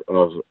safer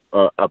of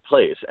a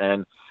place.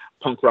 And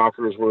punk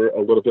rockers were a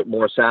little bit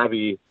more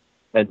savvy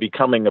and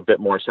becoming a bit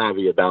more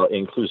savvy about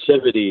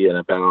inclusivity and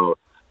about,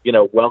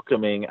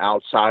 welcoming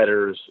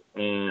outsiders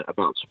and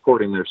about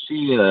supporting their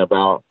scene and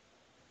about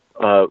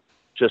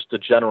just the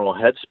general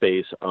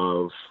headspace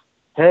of,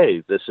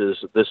 hey, this is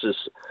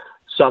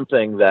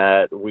something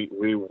that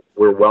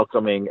we're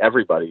welcoming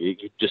everybody.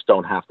 You just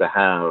don't have to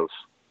have,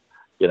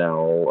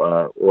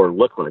 or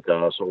look like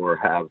us or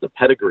have the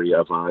pedigree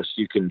of us.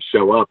 You can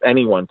show up.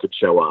 Anyone could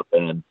show up,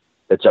 and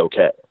it's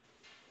okay.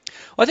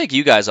 Well, I think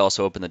you guys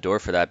also opened the door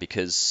for that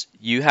because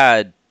you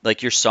had,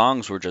 like, your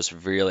songs were just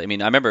really, I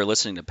mean, I remember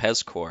listening to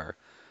Pezcore,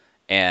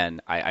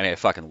 and I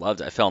fucking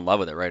loved it. I fell in love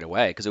with it right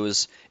away because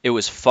it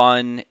was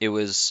fun. It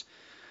was,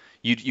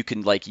 you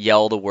can, like,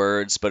 yell the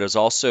words, but it was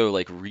also,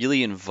 like,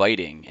 really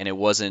inviting, and it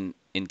wasn't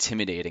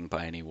intimidating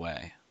by any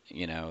way,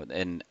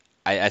 and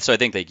so I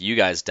think, like, you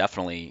guys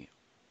definitely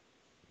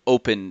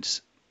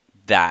opened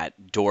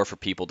that door for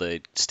people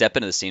to step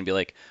into the scene and be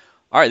like,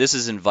 all right, this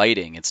is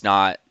inviting. It's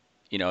not,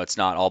 it's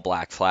not all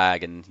Black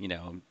Flag and,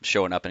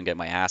 showing up and getting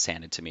my ass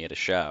handed to me at a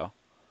show.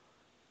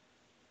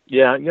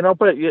 Yeah,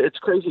 but it's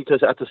crazy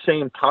because at the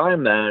same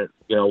time that,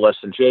 Less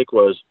Than Jake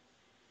was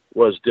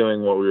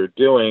doing what we were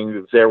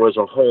doing, there was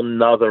a whole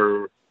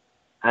nother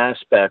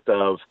aspect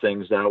of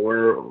things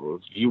that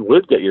you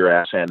would get your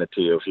ass handed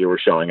to you if you were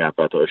showing up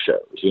at those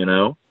shows,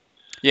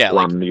 Yeah, a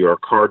lot of New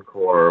York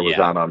hardcore was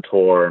out on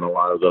tour, and a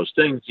lot of those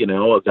things,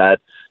 that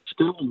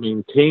still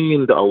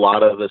maintained a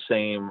lot of the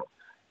same,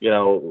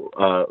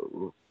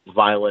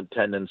 violent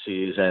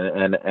tendencies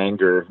and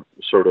anger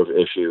sort of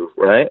issue,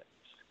 right?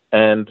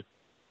 And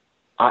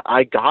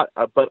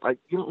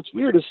what's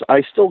weird is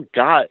I still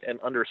got and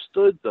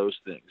understood those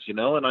things,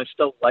 and I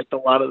still liked a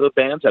lot of the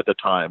bands at the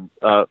time.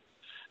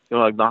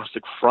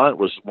 Agnostic Front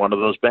was one of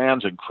those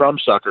bands, and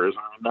Crumbsuckers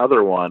are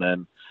another one,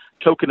 and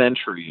Token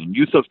Entry and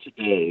Youth of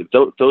Today.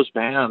 Those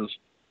bands,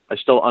 I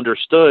still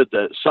understood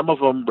that some of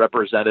them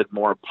represented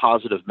more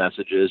positive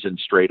messages and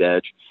straight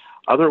edge.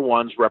 Other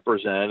ones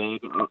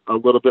represented a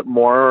little bit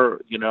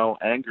more,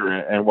 anger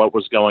and what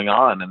was going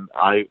on. And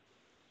I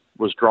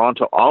was drawn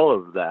to all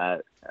of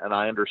that, and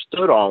I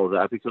understood all of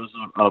that because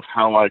of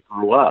how I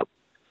grew up.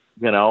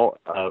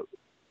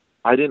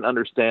 I didn't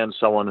understand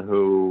someone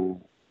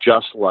who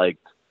just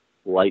liked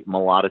light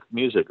melodic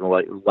music,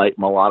 light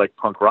melodic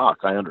punk rock.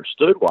 I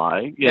understood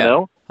why, you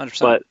know, 100%.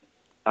 but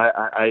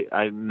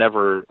I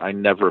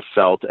never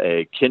felt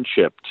a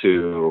kinship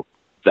to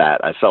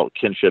that. I felt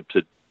kinship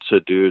to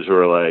dudes who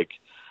are like,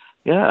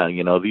 yeah,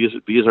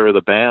 these are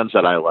the bands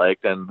that I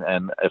liked,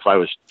 and if I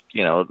was,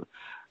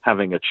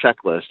 having a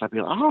checklist, I'd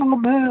be like, oh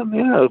man,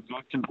 yeah,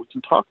 we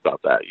can talk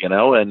about that,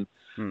 and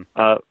Hmm.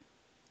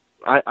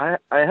 I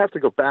have to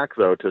go back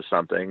though to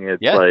something.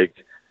 It's Yeah.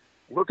 like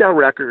Lookout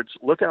Records.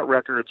 Lookout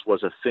Records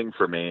was a thing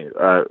for me.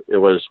 It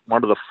was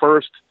one of the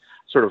first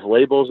sort of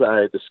labels that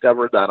I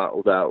discovered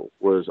that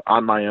was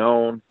on my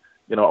own,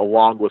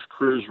 along with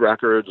Cruise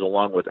Records,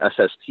 along with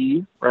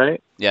SST,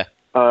 right? Yeah.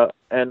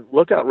 And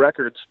Lookout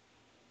Records,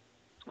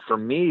 for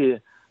me,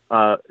 it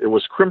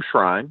was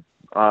Crimshrine,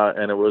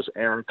 and it was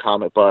Aaron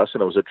Comet Bus,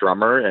 and it was a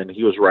drummer, and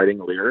he was writing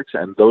lyrics,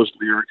 and those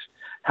lyrics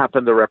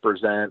happened to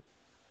represent,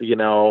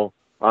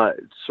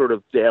 sort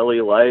of daily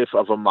life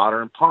of a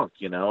modern punk.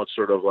 It's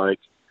sort of like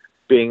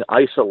being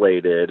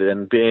isolated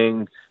and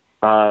being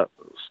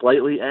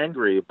slightly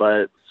angry,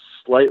 but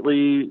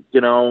slightly,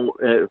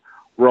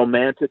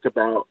 romantic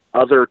about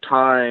other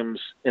times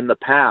in the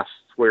past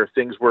where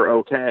things were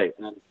okay.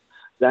 And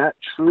that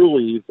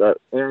truly, the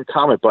Aaron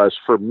Comet Bus,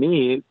 for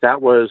me,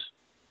 that was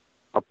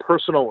a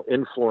personal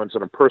influence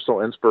and a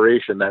personal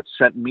inspiration that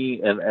sent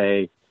me in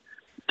a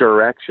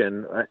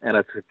direction and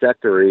a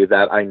trajectory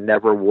that I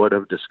never would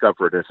have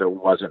discovered if it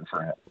wasn't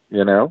for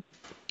him,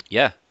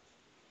 Yeah.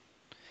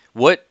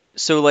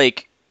 So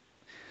like,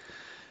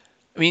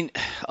 I mean,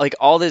 like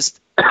all this,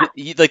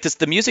 like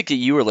the music that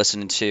you were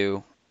listening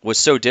to was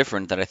so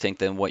different that I think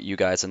than what you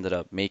guys ended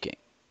up making.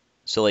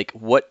 So like,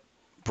 what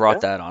brought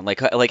Yeah. that on?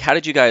 Like how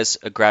did you guys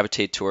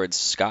gravitate towards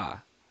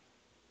ska?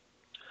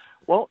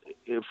 Well,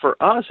 for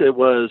us, it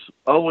was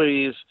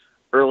always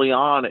early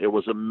on, it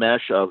was a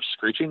mesh of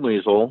Screeching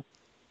Weasel,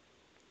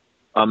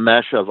 a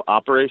mesh of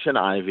Operation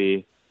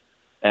Ivy,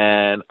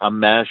 and a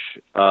mesh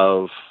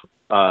of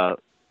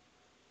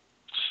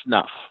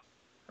Snuff,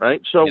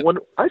 right? So Yep. when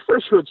I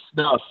first heard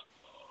Snuff,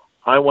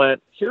 I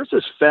went, here's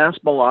this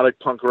fast melodic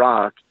punk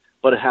rock,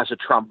 but it has a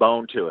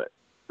trombone to it,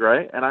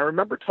 right? And I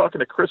remember talking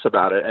to Chris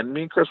about it, and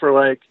me and Chris were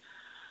like,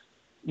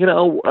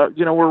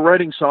 we're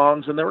writing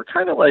songs, and they were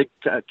kind of like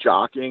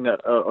jockeying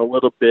a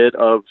little bit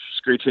of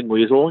Screeching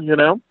Weasel,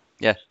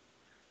 Yeah.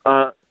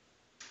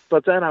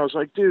 But then I was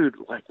like, dude,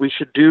 like we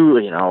should do,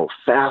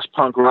 fast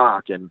punk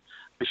rock, and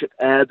we should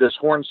add this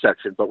horn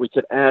section, but we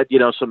could add,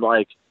 some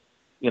like,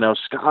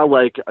 ska,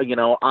 like,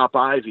 Op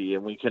Ivy,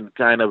 and we can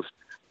kind of,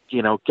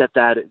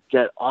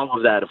 get all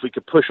of that. If we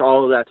could push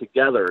all of that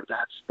together,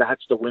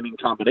 that's the winning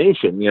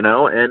combination,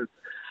 and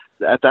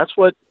that's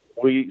what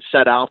we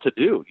set out to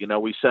do.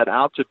 We set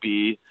out to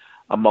be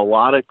a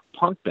melodic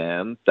punk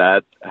band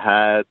that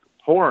had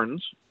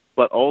horns,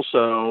 but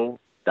also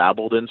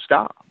dabbled in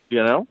ska,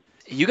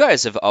 You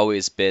guys have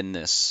always been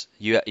this.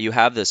 You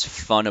have this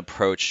fun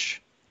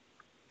approach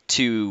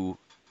to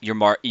your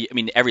I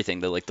mean everything.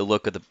 The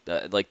look of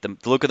the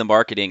look of the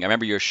marketing. I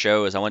remember your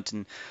shows. I don't want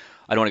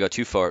to go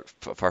too far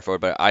forward,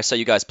 but I saw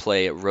you guys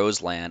play at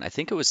Roseland. I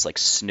think it was like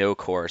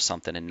Snowcore or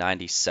something in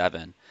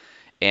 '97.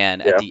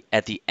 And Yeah.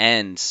 at the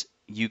end,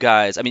 you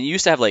guys. I mean, you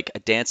used to have like a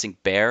dancing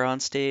bear on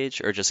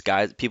stage, or just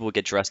guys. People would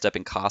get dressed up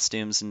in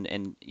costumes,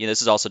 and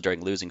this is also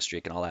during Losing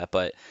Streak and all that.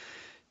 But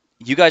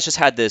you guys just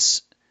had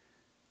this.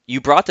 You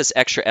brought this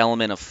extra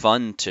element of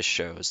fun to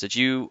shows.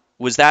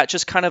 Was that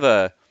just kind of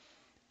a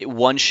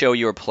one show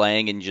you were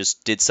playing and you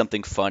just did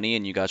something funny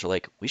and you guys were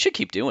like, we should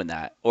keep doing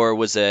that? Or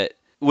was it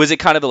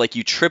kind of like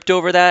you tripped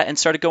over that and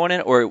started going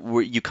in,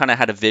 or you kind of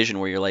had a vision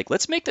where you're like,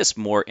 let's make this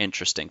more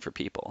interesting for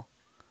people?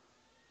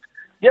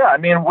 Yeah, I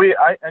mean,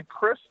 and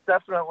Chris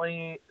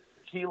definitely,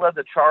 he led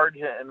the charge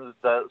in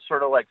the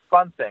sort of like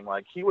fun thing.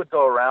 Like he would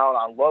go around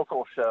on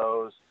local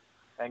shows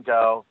and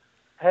go,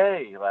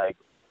 hey, like,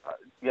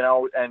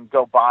 and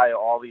go buy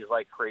all these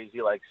like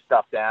crazy like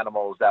stuffed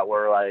animals that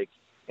were like,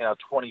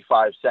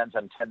 25 cents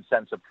and 10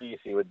 cents a piece.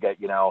 He would get,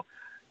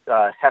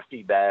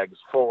 hefty bags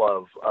full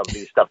of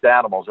these stuffed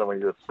animals, and we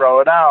would throw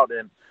it out.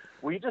 And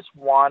we just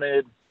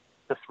wanted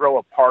to throw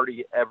a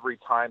party every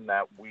time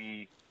that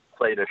we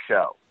played a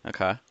show.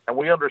 Okay. And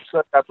we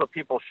understood that's what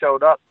people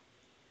showed up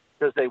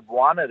because they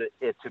wanted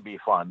it to be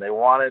fun. They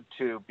wanted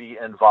to be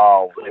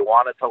involved. They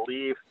wanted to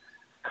leave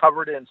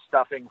covered in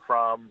stuffing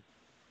from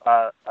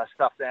a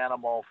stuffed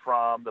animal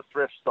from the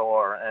thrift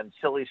store and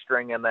silly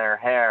string in their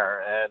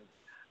hair and,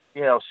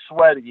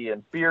 sweaty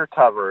and beer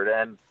covered.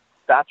 And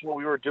that's what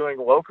we were doing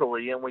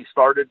locally. And we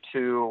started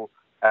to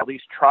at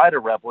least try to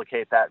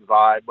replicate that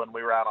vibe when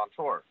we were out on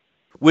tour.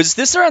 Was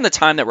this around the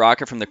time that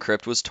Rocket from the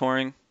Crypt was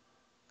touring?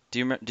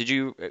 Did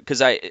you, because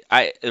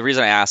the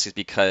reason I ask is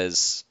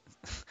because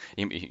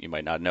you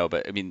might not know,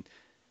 but I mean,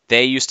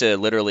 they used to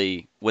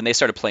literally, when they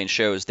started playing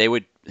shows, they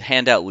would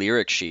hand out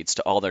lyric sheets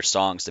to all their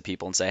songs to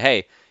people and say,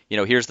 hey,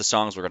 here's the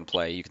songs we're going to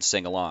play. You can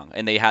sing along.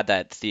 And they had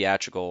that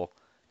theatrical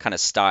kind of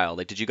style.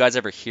 Like, did you guys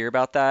ever hear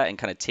about that and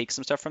kind of take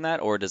some stuff from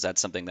that? Or is that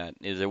something that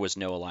there was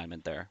no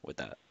alignment there with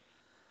that?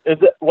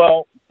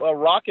 Well,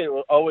 Rocket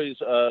was always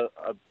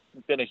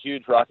been a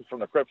huge Rocket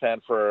from the Crypt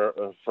fan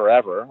for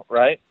forever,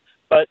 right?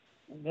 But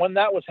when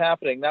that was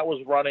happening, that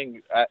was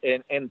running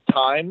in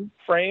time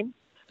frame.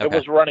 Okay. It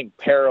was running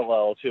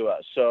parallel to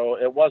us. So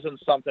it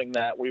wasn't something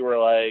that we were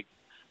like,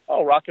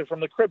 oh, Rocket from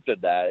the Crypt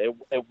did that.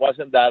 It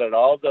wasn't that at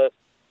all.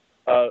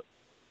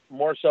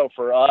 More so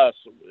for us,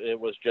 it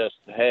was just,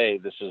 hey,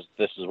 this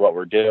is what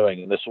we're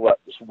doing, and this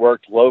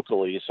worked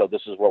locally, so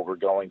this is what we're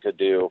going to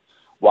do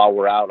while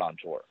we're out on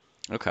tour.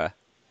 Okay.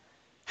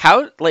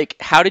 How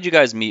did you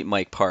guys meet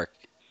Mike Park?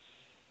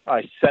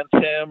 I sent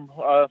him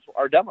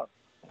our demo.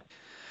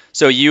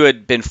 So you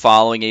had been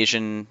following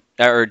Asian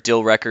or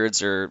Dill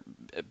Records or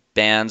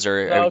bands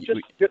or No,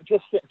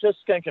 just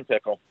Skank and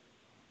Pickle.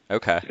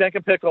 Okay. Skank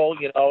and Pickle,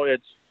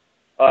 it's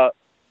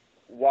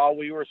while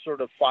we were sort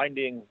of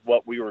finding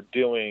what we were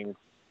doing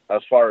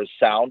as far as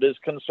sound is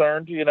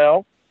concerned,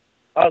 Skank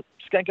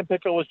and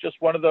Pickle was just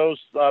one of those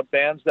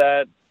bands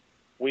that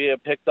we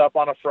had picked up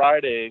on a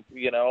Friday,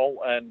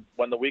 and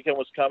when the weekend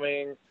was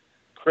coming,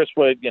 Chris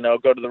would,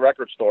 go to the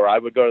record store. I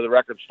would go to the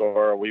record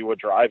store. We would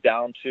drive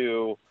down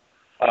to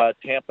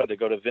Tampa to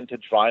go to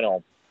Vintage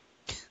Vinyl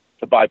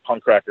to buy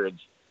punk records.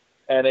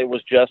 And it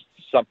was just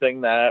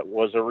something that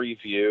was a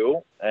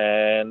review,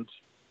 and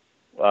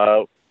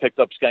picked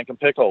up Skank and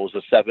Pickle. It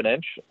was a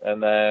 7-inch,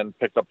 and then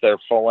picked up their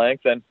full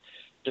length, and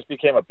just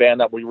became a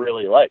band that we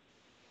really liked.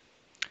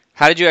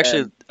 How did you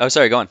actually? Oh,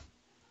 sorry, go on.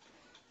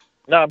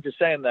 No, I'm just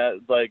saying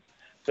that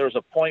there was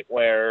a point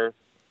where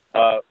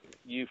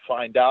you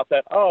find out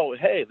that, oh,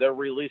 hey, they're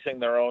releasing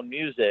their own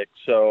music,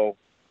 so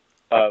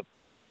it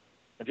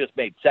just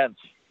made sense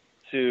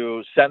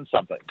to send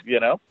something,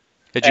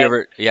 Did you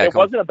ever? Yeah, it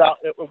wasn't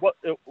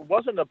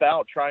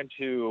about trying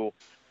to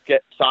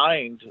get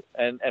signed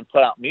and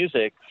put out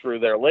music through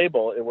their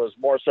label. It was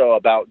more so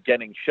about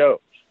getting shows.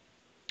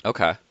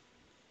 Okay.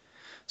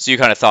 So you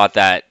kind of thought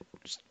that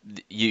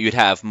you'd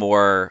have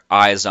more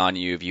eyes on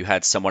you if you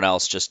had someone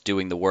else just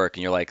doing the work,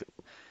 and you're like,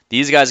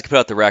 these guys can put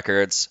out the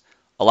records.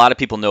 A lot of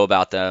people know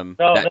about them.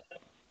 No.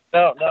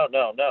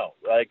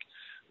 Like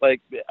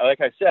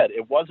I said,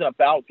 it wasn't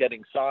about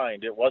getting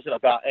signed. It wasn't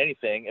about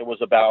anything. It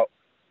was about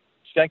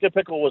Skank and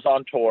Pickle was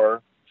on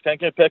tour.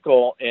 Skank and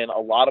Pickle in a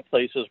lot of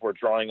places were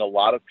drawing a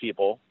lot of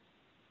people,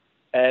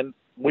 and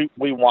we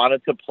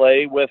wanted to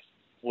play with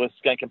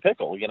Skank and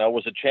Pickle. It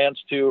was a chance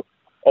to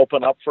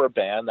open up for a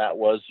band that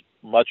was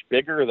much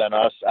bigger than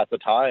us at the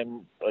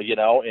time.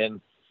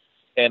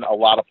 In a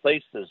lot of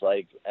places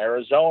like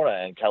Arizona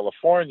and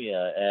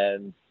California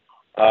and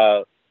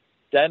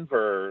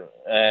Denver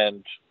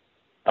and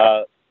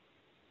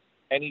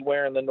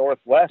anywhere in the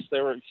Northwest,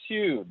 they were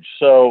huge.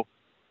 So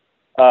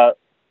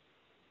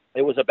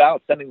it was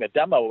about sending the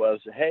demo as,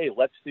 hey,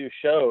 let's do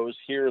shows.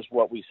 Here's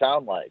what we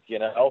sound like,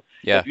 Yeah.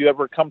 If you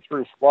ever come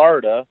through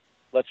Florida,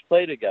 let's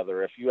play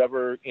together. If you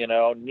ever,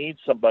 need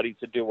somebody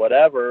to do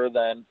whatever,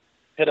 then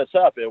hit us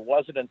up. It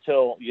wasn't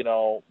until,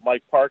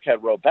 Mike Park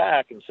had wrote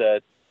back and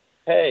said,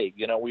 hey,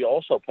 we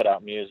also put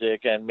out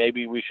music and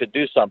maybe we should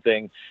do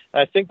something.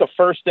 And I think the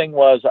first thing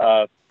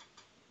that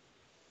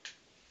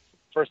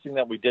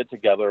we did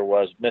together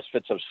was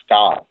Misfits of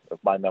Ska, if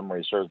my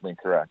memory serves me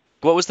correct.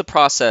 What was the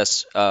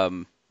process,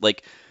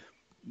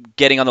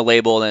 getting on the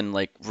label and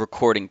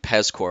recording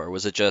Pezcore?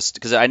 Was it just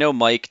because I know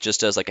Mike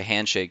just does a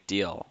handshake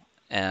deal,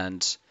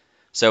 and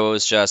so it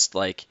was just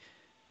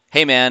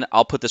hey man,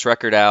 I'll put this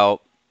record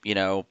out,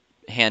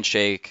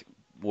 handshake,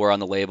 we're on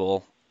the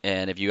label,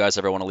 and if you guys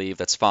ever want to leave,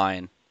 that's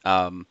fine.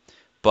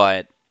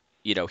 But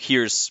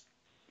here's,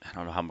 I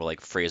don't know how I'm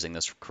phrasing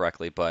this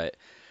correctly, but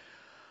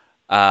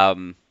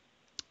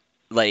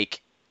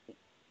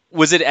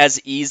was it as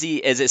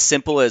easy, as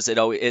simple as it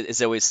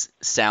always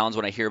sounds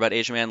when I hear about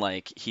Asian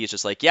Man? He's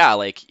just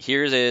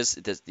here it is.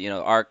 This,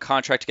 our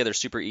contract together is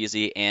super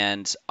easy,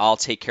 and I'll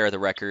take care of the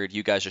record.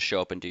 You guys just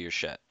show up and do your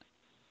shit.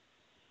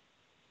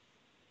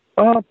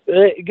 You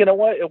know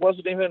what? It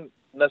wasn't even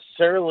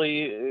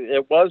necessarily.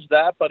 It was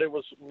that, but it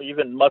was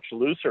even much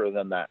looser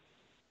than that.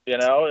 It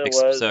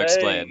was, so hey,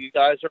 explain. you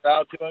guys are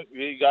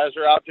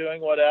out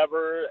doing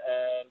whatever,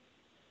 and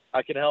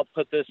I can help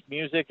put this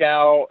music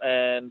out.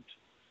 And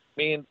I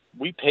mean,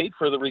 we paid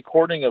for the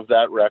recording of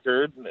that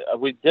record.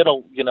 We did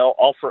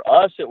all for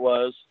us. It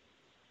was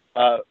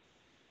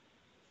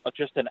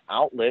just an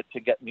outlet to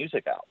get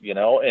music out,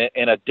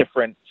 in a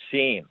different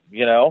scene.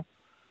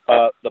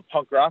 The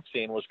punk rock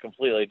scene was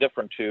completely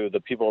different to the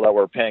people that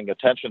were paying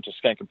attention to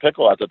Skank and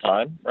Pickle at the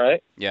time,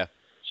 right? Yeah.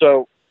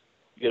 So,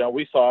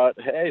 we thought,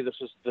 hey, this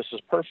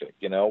is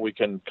perfect. We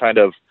can kind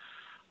of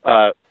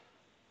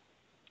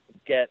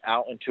get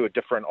out into a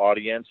different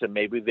audience, and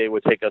maybe they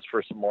would take us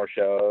for some more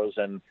shows,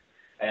 and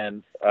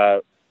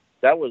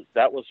that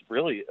was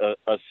really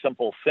a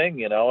simple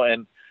thing,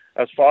 And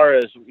as far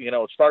as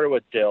it started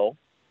with Dill,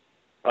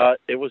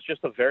 it was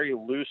just a very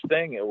loose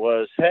thing. It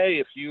was, hey,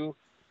 if you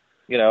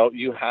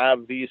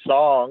have these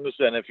songs,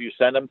 and if you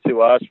send them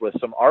to us with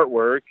some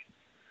artwork,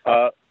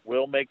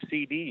 we'll make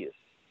CDs,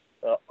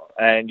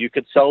 and you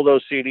could sell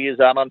those CDs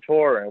out on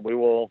tour, and we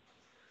will,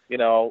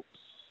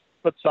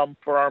 put some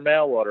for our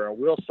mail order, and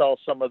we'll sell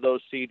some of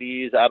those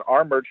CDs at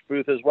our merch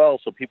booth as well,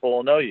 so people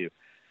will know you.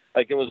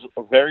 It was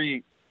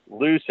very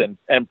loose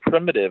and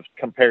primitive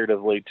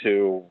comparatively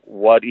to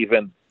what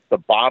even the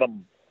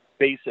bottom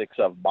basics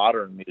of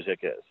modern music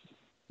is.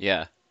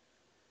 Yeah.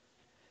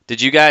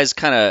 Did you guys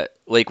kind of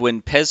like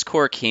when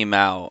Pezcore came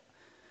out?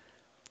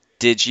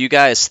 Did you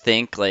guys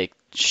think like,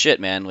 shit,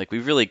 man, like we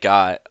really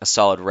got a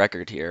solid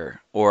record here,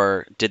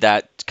 or did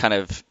that kind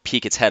of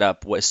peek its head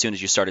up as soon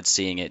as you started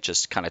seeing it,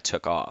 just kind of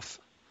took off?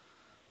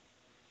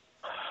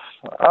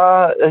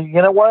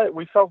 You know what?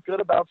 We felt good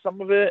about some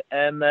of it,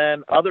 and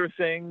then other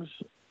things.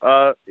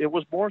 It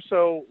was more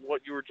so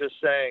what you were just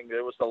saying.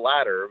 It was the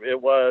latter.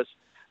 It was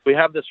we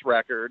have this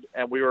record,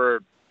 and we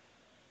were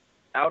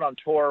out on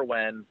tour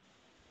when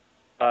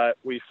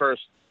we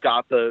first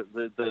got the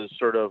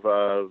sort of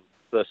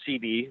the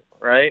CD,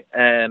 right?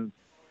 And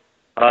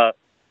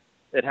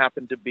it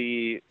happened to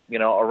be,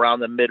 around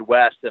the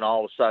Midwest, and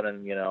all of a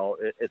sudden,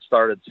 it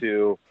started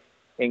to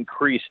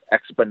increase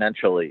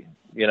exponentially,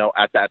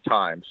 at that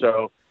time.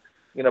 So,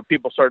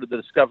 people started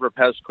to discover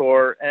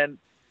Pezcore, and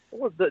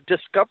the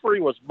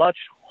discovery was much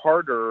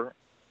harder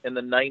in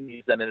the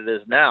 90s than it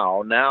is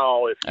now.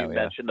 Now, if you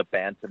mention the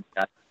band,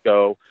 I can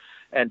go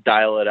and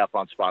dial it up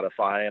on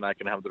Spotify, and I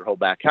can have their whole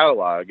back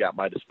catalog at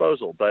my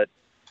disposal. But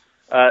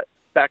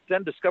back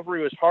then,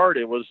 discovery was hard.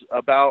 It was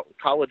about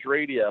college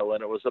radio,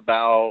 and it was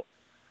about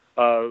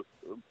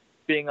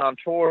being on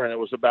tour, and it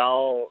was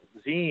about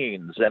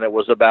zines, and it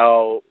was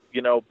about,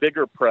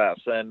 bigger press,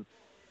 and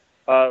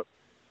it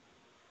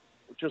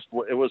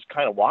was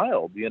kind of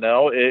wild,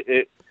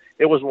 It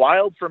was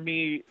wild for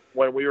me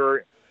when we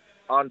were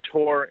on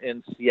tour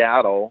in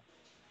Seattle,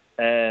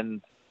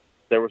 and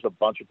there was a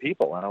bunch of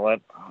people, and I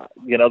went,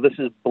 this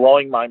is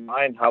blowing my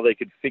mind how they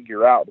could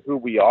figure out who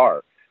we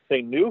are.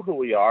 They knew who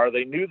we are.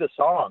 They knew the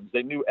songs.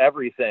 They knew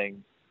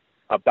everything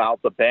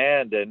about the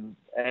band.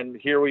 And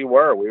here we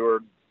were,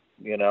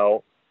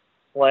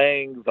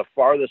 playing the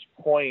farthest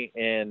point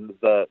in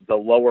the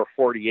lower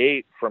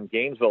 48 from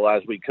Gainesville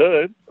as we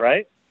could.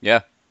 Right.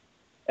 Yeah.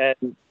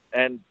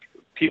 And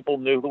people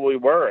knew who we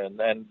were,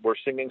 and we're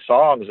singing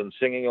songs and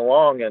singing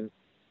along. And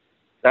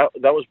that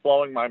was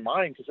blowing my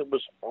mind, because it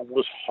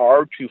was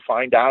hard to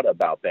find out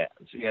about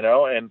bands,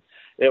 and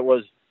it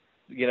was,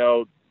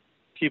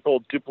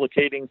 people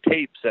duplicating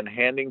tapes and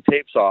handing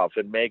tapes off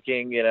and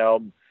making,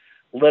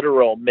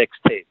 literal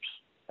mixtapes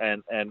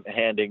and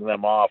handing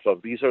them off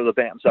of, these are the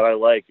bands that I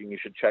like and you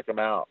should check them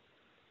out.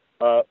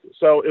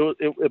 So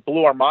it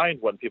blew our mind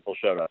when people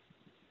showed up.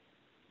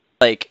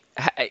 Like,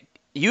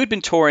 you had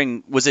been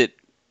touring, was it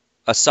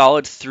a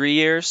solid 3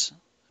 years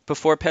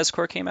before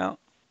Pezcore came out?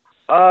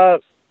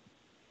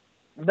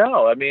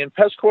 No, I mean,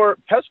 Pezcore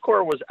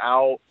was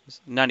out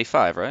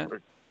 95, right?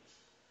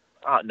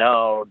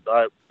 No,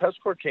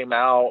 Pezcore came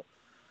out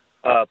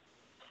it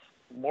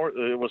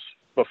was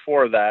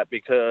before that,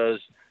 because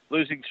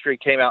Losing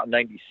Streak came out in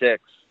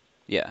 96.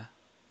 Yeah.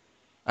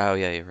 Oh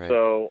yeah, you're right.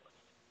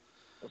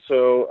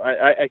 So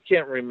I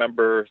can't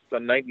remember. The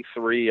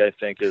 93, I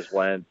think, is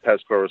when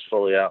Pezcore was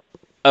fully out.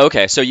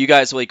 Okay, so you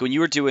guys, like, when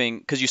you were doing,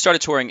 because you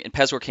started touring and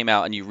Pezcore came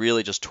out and you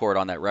really just toured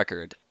on that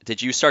record,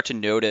 did you start to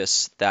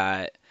notice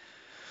that,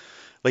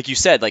 like you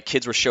said, like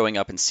kids were showing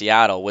up in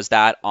Seattle? Was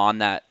that on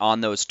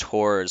those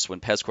tours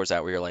when Pezcore's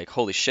out where you're like,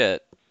 holy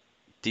shit,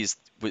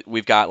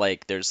 we've got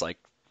like, there's like,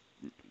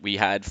 we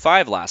had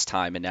 5 last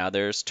time and now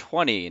there's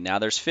 20, now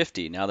there's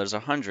 50, now there's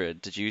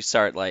 100. Did you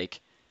start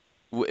like,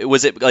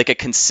 was it like a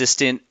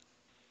consistent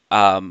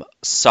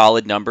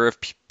solid number of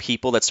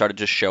people that started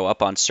to show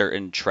up on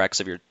certain treks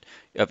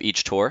of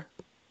each tour?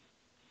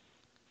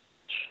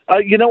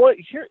 You know what?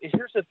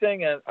 Here's the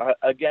thing, and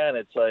again,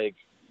 it's like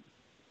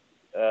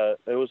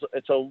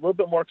it's a little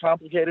bit more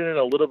complicated and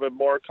a little bit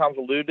more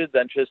convoluted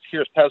than just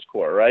here's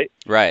Pezcore, right?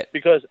 Right.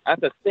 Because at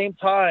the same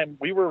time,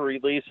 we were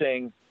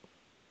releasing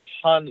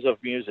tons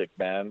of music,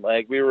 man.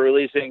 Like, we were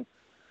releasing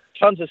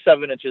tons of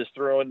 7 inches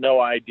through No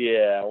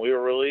Idea. We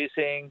were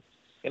releasing,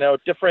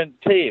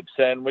 different tapes,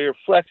 and we were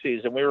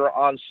flexies, and we were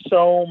on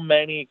so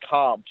many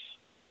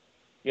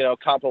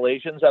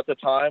compilations at the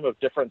time of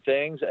different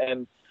things,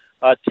 and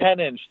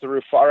 10-inch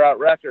through Far Out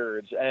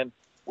Records, and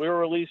we were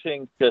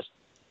releasing just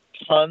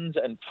tons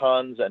and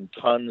tons and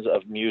tons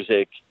of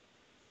music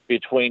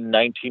between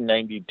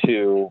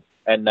 1992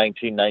 and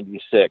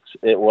 1996.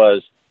 It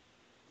was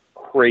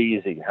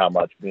crazy how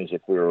much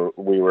music we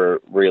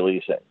were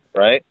releasing,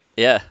 right?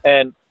 Yeah.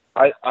 And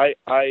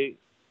I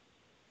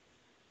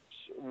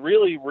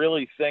really,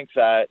 really think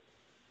that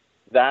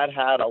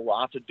had a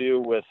lot to do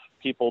with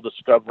people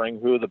discovering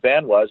who the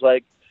band was.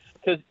 Like,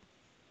 because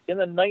in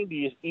the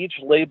 90s, each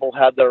label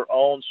had their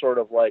own sort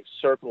of like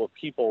circle of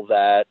people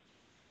that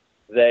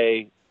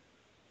they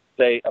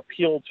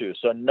appealed to.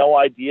 So No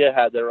Idea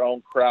had their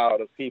own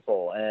crowd of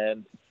people,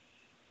 and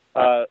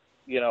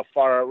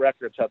Far Out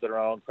Records had their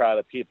own crowd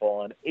of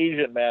people, and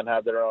Asian Man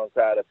had their own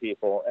crowd of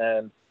people,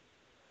 and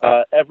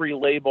every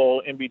label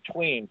in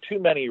between. Too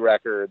Many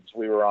Records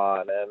we were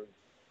on, and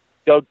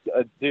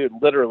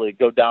literally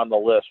go down the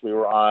list. We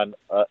were on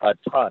a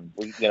ton.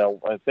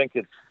 I think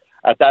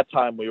at that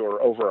time we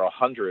were over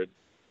 100.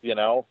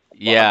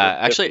 Yeah,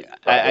 actually,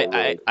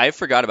 I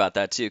forgot about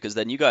that too, because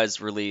then you guys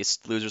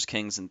released Losers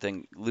King and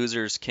Things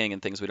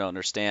We Don't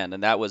Understand,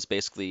 and that was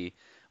basically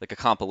like a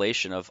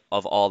compilation of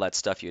all that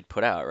stuff you had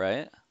put out,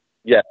 right?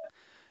 Yeah.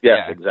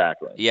 Yes, Yeah.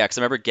 exactly. Yeah, because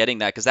I remember getting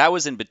that because that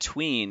was in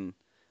between,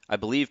 I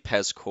believe,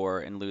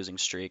 Pezcore and Losing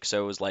Streak.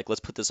 So it was like,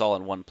 let's put this all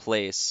in one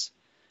place.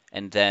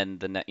 And then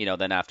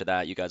then after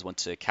that, you guys went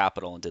to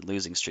Capitol and did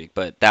Losing Streak.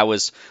 But that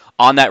was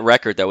on that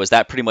record, though. Was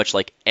that pretty much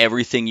like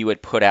everything you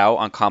had put out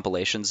on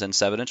compilations and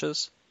 7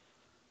 inches?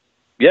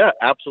 Yeah,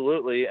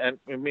 absolutely. And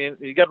I mean,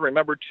 you got to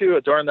remember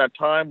too, during that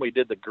time, we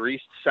did the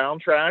Greased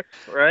soundtrack,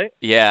 right?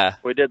 Yeah.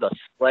 We did the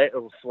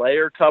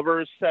Slayer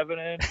covers 7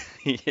 inch.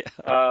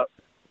 Yeah.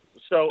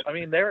 So I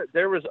mean, there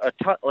was a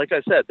ton. Like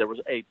I said, there was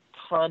a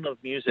ton of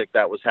music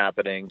that was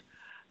happening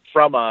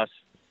from us.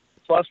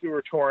 Plus, we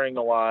were touring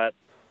a lot,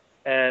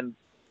 and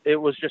it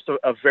was just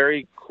a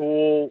very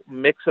cool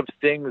mix of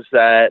things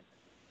that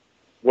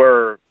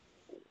were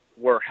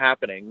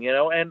happening,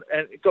 and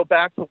go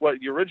back to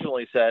what you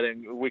originally said,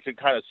 and we could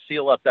kind of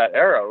seal up that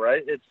era,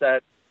 right? It's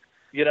that,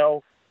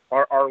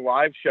 our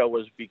live show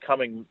was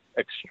becoming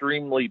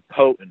extremely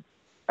potent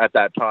at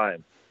that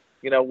time.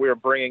 We were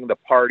bringing the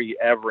party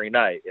every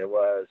night. It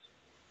was,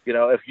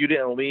 if you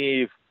didn't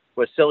leave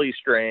with Silly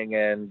String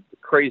and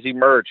crazy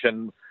merch,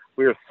 and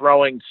we were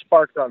throwing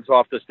spark guns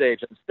off the stage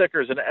and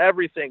stickers and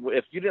everything,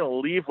 if you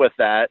didn't leave with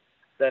that,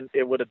 then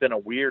it would have been a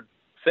weird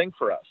thing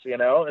for us,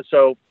 and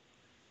so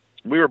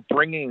we were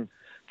bringing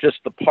just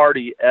the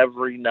party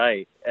every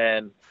night,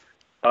 and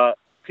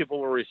people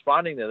were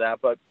responding to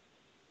that. But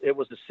it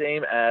was the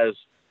same as,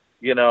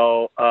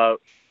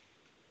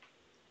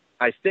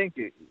 I think,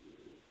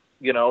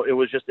 it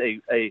was just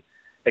a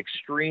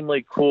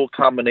extremely cool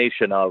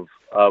combination of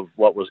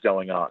what was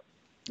going on,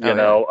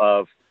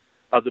 of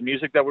the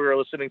music that we were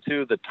listening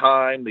to, the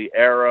time, the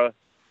era,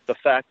 the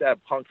fact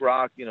that punk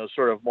rock,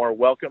 sort of more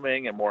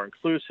welcoming and more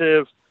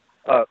inclusive,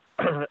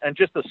 and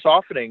just the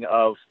softening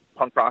of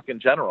punk rock in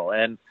general,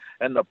 and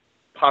the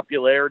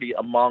popularity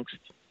amongst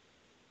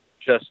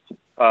just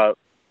pop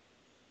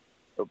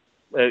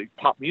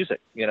music,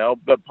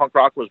 but punk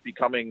rock was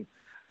becoming,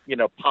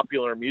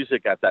 popular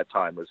music at that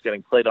time. It was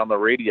getting played on the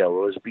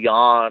radio. It was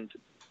beyond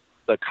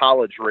the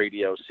college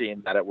radio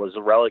scene that it was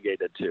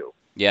relegated to.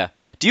 Yeah.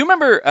 Do you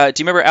remember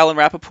Alan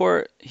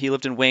Rappaport? He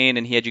lived in Wayne,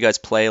 and he had you guys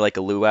play like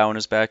a luau in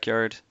his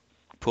backyard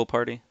pool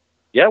party.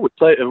 Yeah, we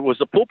played. It was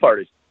a pool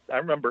party. I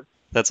remember.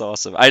 That's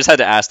awesome. I just had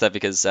to ask that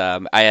because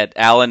I had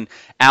Alan.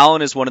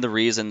 Alan is one of the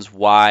reasons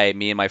why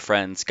me and my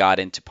friends got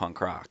into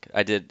punk rock.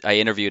 I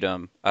interviewed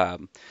him a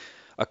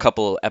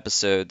couple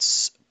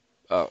episodes.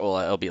 Well,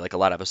 it'll be like a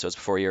lot of episodes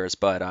before yours,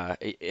 but I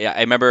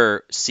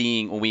remember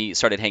seeing when we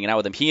started hanging out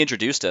with him, he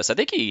introduced us. I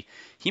think he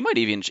might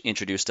even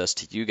introduced us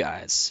to you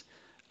guys.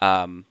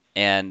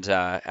 And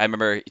I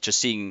remember just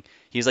seeing,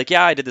 he's like,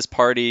 yeah, I did this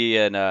party,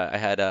 and I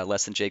had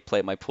Less Than Jake play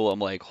at my pool. I'm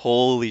like,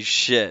 holy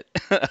shit.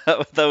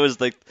 That was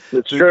like,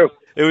 it's true.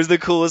 It was the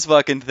coolest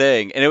fucking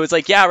thing. And it was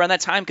like, yeah, around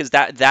that time, because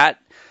that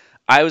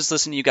I was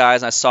listening to you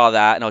guys, and I saw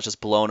that, and I was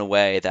just blown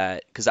away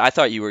because I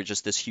thought you were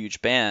just this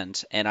huge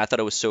band, and I thought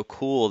it was so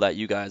cool that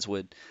you guys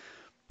would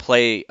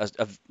play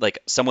like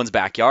someone's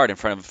backyard in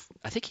front of,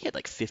 I think he had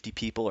like 50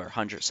 people or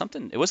 100,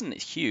 something. It wasn't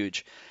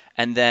huge.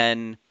 And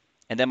then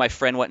my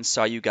friend went and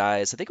saw you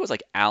guys. I think it was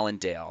like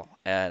Allendale,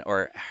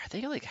 or I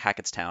think like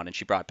Hackettstown, and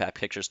she brought back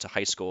pictures to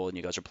high school, and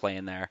you guys were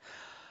playing there.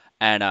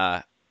 And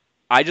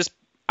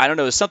I don't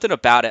know, there's something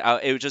about it.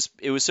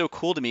 It was so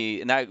cool to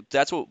me, and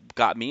that's what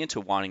got me into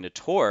wanting to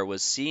tour,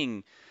 was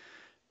seeing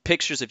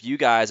pictures of you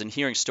guys and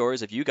hearing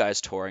stories of you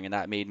guys touring, and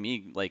that made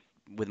me, like,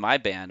 with my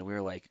band, we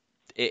were like,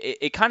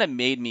 it kind of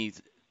made me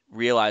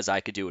realize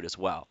I could do it as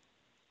well.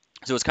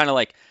 So it's kind of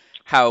like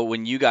how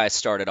when you guys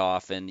started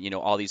off and,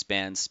 all these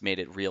bands made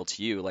it real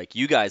to you, like,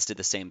 you guys did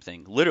the same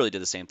thing, literally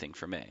did the same thing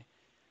for me.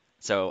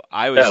 So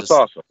I was that's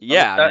awesome.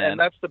 Yeah, man. And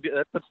that's the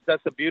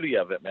beauty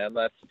of it, man.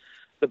 That's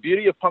the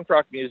beauty of punk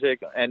rock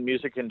music and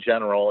music in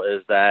general,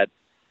 is that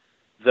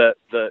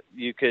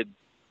you could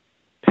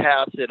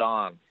pass it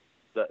on,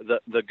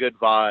 the good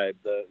vibe,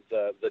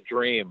 the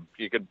dream.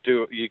 You could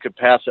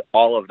pass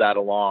all of that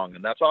along,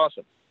 and that's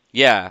awesome.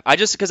 Yeah,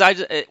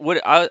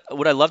 what I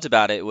loved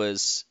about it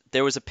was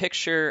there was a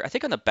picture, I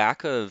think, on the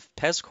back of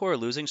Pezcore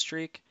Losing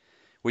Streak,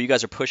 where you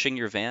guys are pushing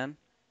your van.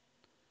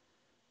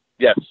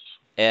 Yes,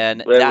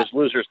 and it was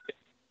Losers.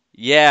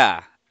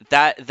 Yeah,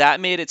 that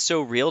made it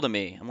so real to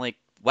me. I'm like,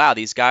 wow,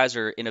 these guys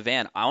are in a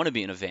van. I want to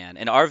be in a van.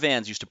 And our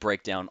vans used to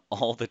break down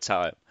all the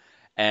time.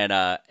 And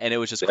it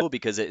was just cool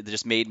because it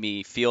just made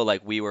me feel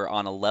like we were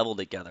on a level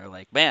together.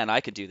 Like, man,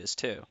 I could do this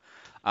too.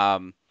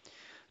 So,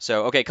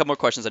 okay, a couple more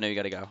questions. I know you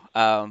got to go.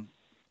 How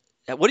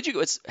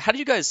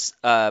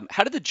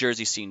did the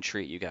Jersey scene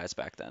treat you guys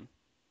back then?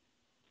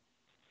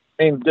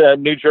 I mean,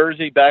 New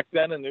Jersey back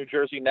then and New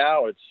Jersey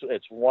now,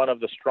 it's one of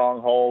the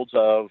strongholds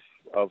of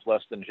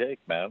Less Than Jake,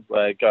 man.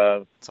 Like,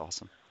 that's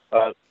awesome.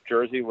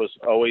 Jersey was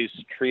always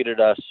treated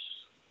us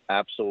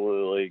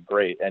absolutely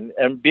great,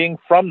 and being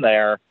from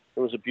there, it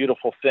was a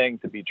beautiful thing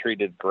to be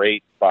treated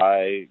great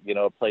by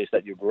a place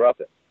that you grew up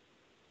in.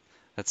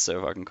 That's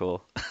so fucking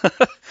cool.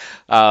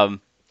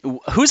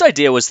 Whose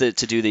idea was to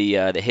do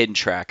the hidden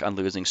track on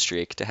Losing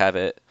Streak, to have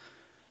it?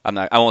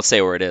 I won't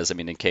say where it is. I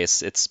mean, in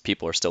case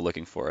people are still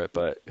looking for it,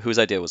 but whose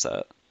idea was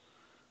that?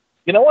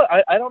 You know what?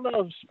 I don't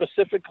know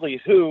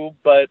specifically who,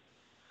 but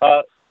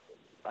uh,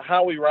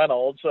 Howie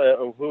Reynolds,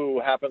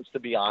 who happens to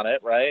be on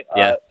it, right?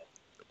 Yeah,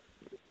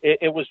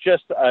 It was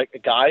just a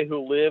guy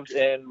who lived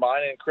in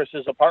mine and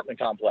Chris's apartment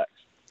complex.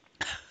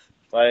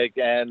 Like,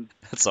 and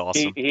that's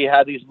awesome. he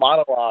had these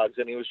monologues,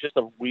 and he was just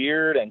a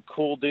weird and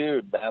cool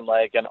dude, man,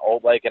 like an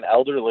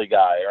elderly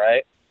guy,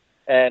 right?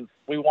 And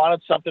we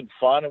wanted something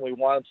fun, and we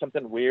wanted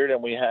something weird,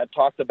 and we had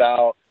talked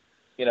about,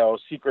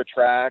 secret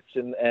tracks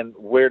and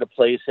where to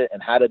place it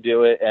and how to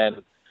do it,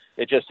 and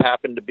it just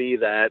happened to be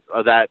that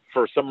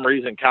for some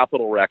reason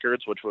Capitol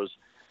Records, which was,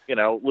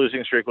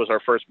 Losing Streak was our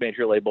first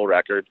major label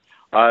record,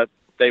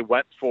 they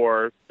went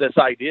for this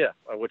idea,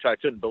 which I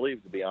couldn't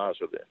believe, to be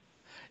honest with you.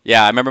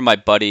 Yeah, I remember my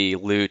buddy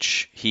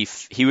Luch.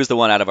 He was the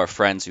one out of our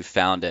friends who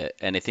found it,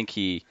 and I think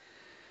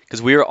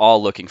because we were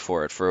all looking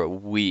for it for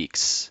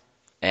weeks,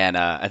 and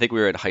I think we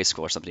were in high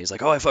school or something. He's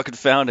like, "Oh, I fucking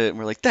found it," and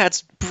we're like,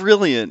 "That's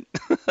brilliant."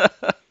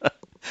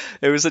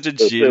 It was such a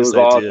genius was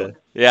idea. awesome.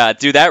 Yeah,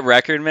 dude, that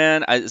record,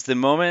 man, it's the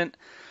moment.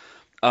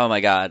 Oh my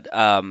God.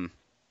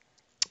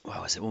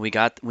 What was it when we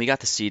got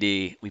the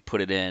CD? We put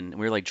it in.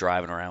 We were like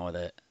driving around with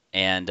it,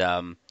 and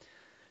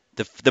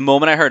the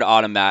moment I heard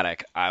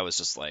Automatic, I was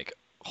just like,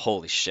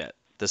 holy shit,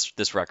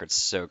 this record's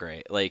so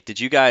great. Like, did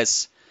you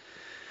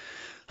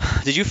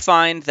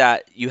find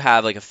that you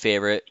have like a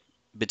favorite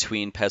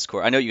between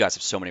Pezcore? I know you guys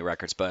have so many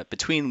records, but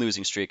between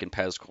Losing Streak and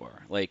Pezcore,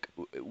 like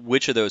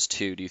which of those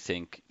two do you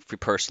think,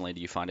 personally,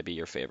 do you find to be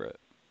your favorite?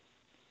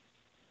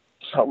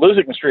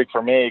 Losing Streak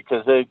for me,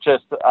 because it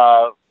just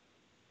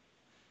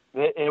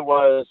it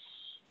was,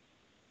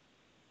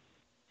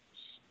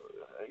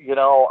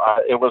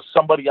 it was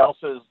somebody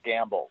else's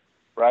gamble,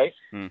 right?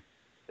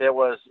 It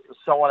was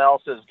someone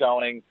else's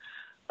going,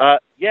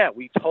 yeah,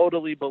 we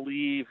totally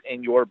believe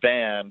in your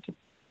band.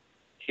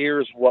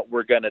 Here's what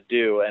we're going to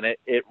do. And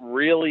it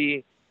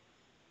really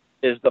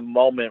is the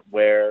moment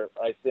where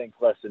I think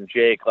Less Than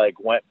Jake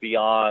went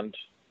beyond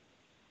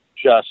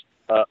just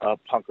a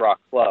punk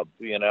rock club,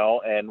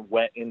 and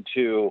went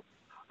into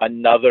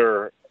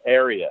another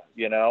area,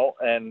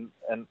 and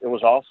it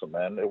was awesome,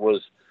 man. It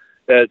was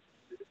that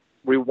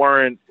we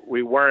weren't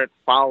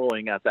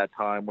following at that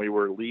time. We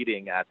were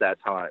leading at that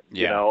time,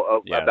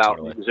 about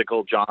totally.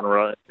 musical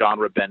genre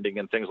bending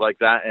and things like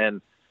that.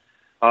 And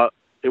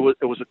it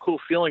was a cool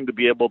feeling to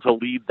be able to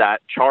lead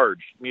that charge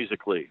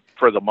musically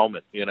for the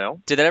moment, Did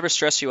that ever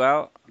stress you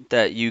out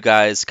that you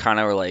guys kind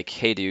of were like,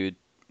 hey, dude,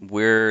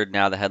 we're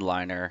now the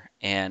headliner,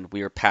 and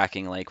we were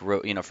packing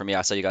for me,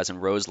 I saw you guys in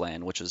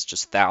Roseland, which was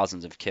just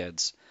thousands of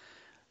kids.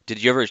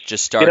 Did you ever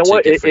just start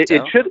to get freaked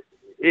out?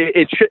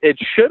 It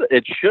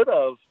should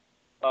have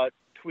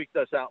tweaked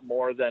us out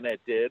more than it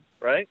did,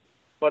 right?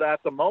 But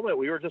at the moment,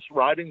 we were just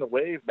riding the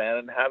wave, man,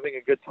 and having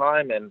a good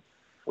time, and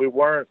we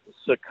weren't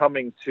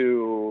succumbing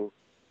to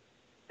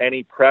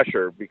any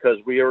pressure because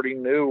we already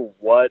knew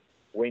what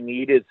we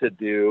needed to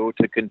do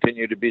to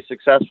continue to be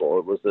successful.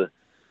 It was the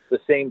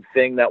same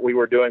thing that we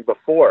were doing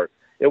before.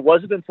 It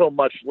wasn't until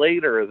much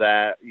later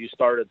that you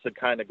started to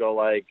kind of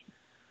go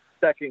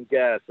second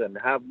guess and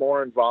have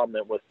more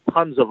involvement with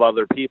tons of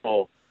other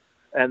people.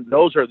 And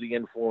those are the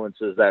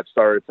influences that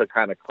started to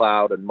kind of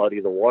cloud and muddy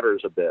the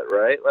waters a bit,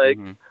 right?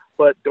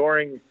 But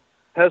during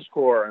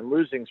Pezcore and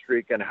Losing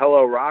Streak and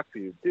Hello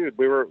Rockview, dude,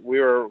 we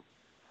were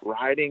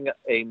riding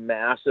a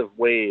massive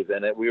wave,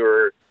 and we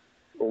were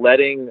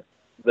letting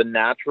the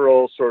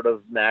natural sort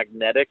of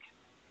magnetic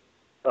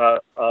of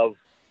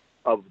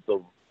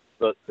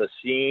the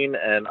scene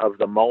and of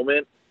the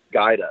moment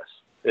guide us.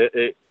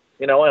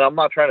 And I'm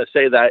not trying to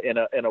say that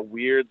in a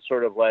weird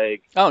sort of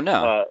oh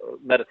no,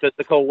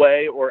 metaphysical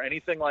way or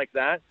anything like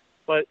that,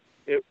 but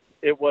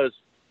it was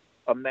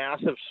a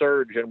massive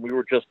surge, and we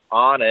were just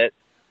on it,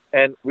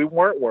 and we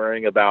weren't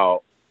worrying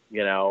about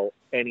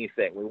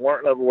anything. We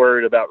weren't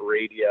worried about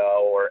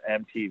radio or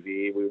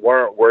MTV. We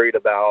weren't worried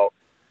about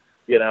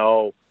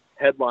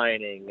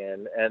headlining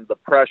and the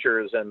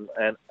pressures and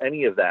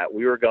any of that.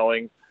 We were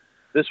going,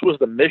 this was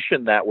the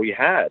mission that we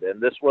had,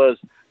 and this was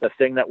the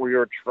thing that we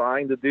were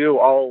trying to do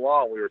all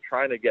along. We were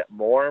trying to get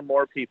more and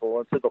more people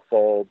into the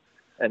fold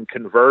and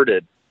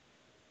converted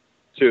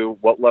to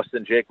what Less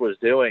Than Jake was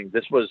doing.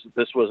 This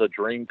was a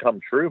dream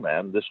come true,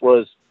 man. This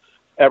was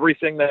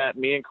everything that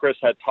me and Chris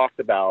had talked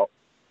about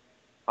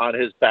on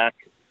his back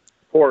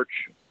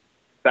porch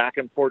back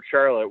in Port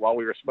Charlotte while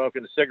we were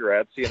smoking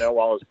cigarettes,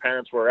 while his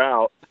parents were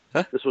out.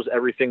 This was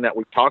everything that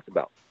we talked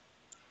about.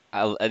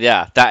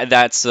 Yeah,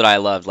 that's what I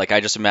loved. I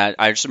just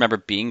remember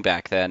being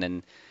back then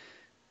and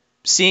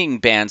seeing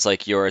bands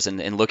like yours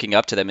and looking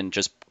up to them and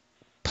just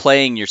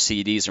playing your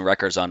CDs and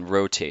records on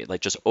rotate,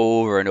 just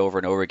over and over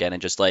and over again,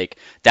 and just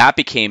that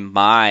became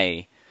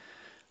my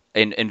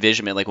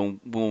envisionment.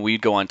 When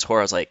we'd go on tour,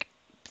 I was like,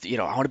 I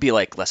want to be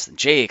like Less Than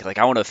Jake.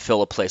 I want to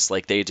fill a place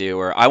like they do,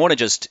 or I want to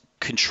just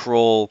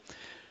control.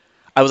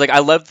 I was like, I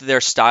loved their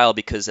style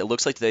because it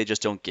looks like they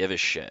just don't give a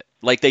shit.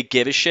 Like they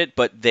give a shit,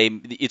 but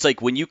it's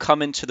like when you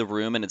come into the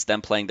room and it's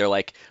them playing, they're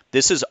like,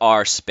 this is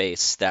our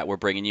space that we're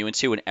bringing you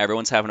into, and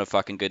everyone's having a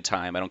fucking good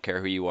time. I don't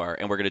care who you are,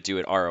 and we're gonna do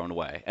it our own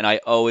way. And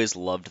I always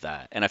loved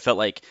that, and I felt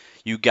like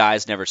you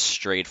guys never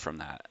strayed from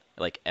that,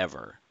 like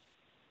ever.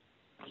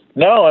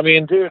 No, I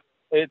mean, dude,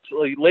 it's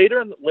like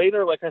later,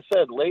 like I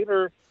said,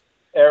 later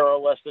era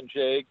Less Than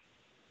Jake.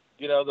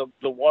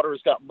 The waters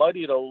got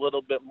muddied a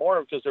little bit more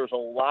because there's a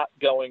lot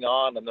going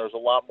on and there's a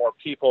lot more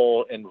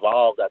people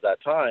involved at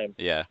that time.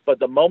 Yeah. But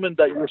the moment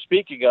that you're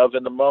speaking of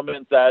and the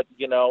moment that,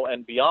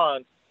 and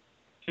beyond,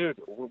 dude,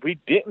 we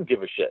didn't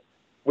give a shit.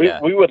 We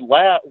would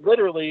laugh.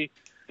 Literally,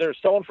 there's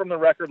someone from the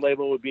record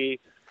label would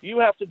be, you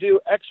have to do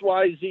X,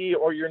 Y, Z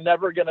or you're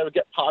never going to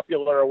get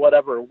popular or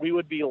whatever. We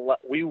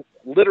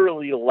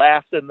literally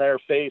laughed in their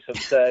face and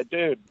said,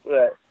 dude,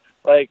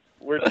 like,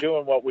 we're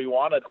doing what we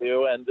want to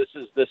do, and this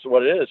is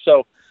what it is.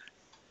 So,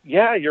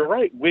 yeah, you're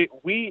right.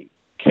 We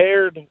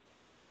cared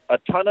a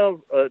ton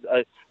of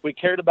we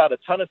cared about a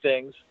ton of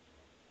things,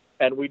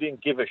 and we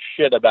didn't give a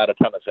shit about a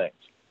ton of things.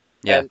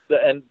 Yeah.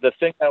 And the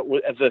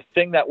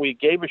thing that we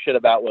gave a shit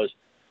about was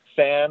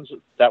fans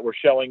that were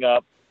showing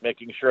up,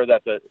 making sure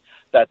that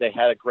they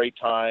had a great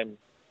time,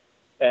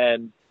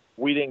 and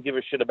we didn't give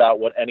a shit about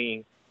what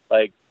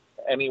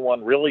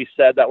anyone really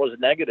said that was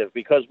negative,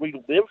 because we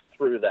lived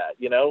through that,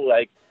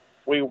 like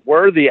we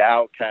were the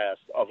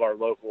outcasts of our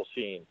local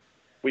scene.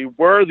 We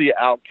were the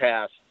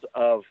outcasts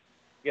of,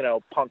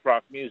 punk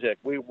rock music.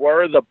 We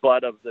were the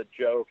butt of the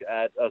joke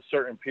at a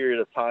certain period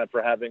of time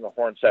for having a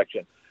horn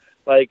section.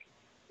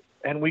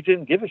 And we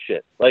didn't give a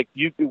shit.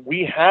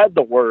 We had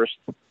the worst.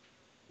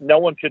 No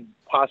one could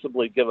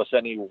possibly give us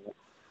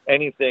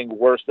anything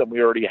worse than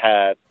we already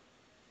had.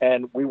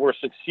 And we were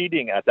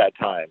succeeding at that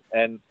time.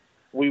 And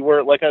we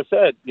were, like I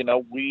said,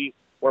 we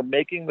were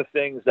making the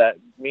things that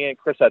me and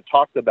Chris had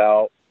talked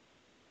about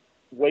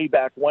way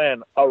back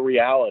when a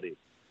reality.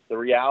 The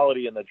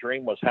reality and the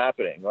dream was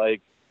happening.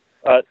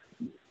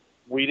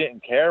 We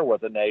didn't care what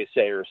the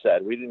naysayer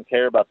said. We didn't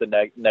care about the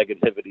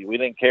negativity. We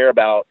didn't care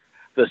about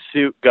the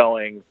suit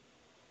going,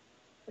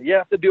 you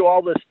have to do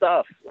all this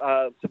stuff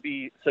to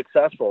be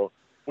successful.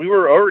 We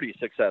were already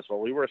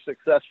successful. We were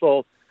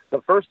successful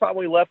the first time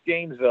we left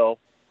Gainesville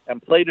and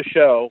played a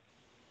show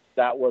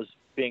that was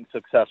being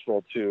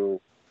successful to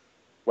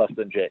Less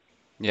Than Jake.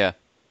 Yeah.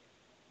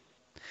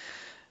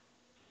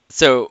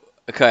 So,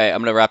 okay, I'm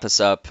going to wrap this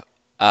up.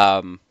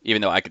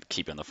 Even though I could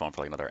keep you on the phone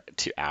for like another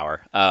 2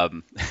 hour.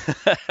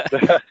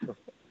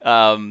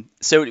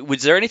 So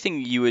was there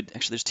anything you would,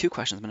 actually there's two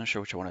questions, I'm not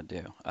sure which I want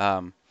to do.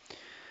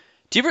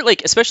 Do you ever,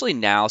 especially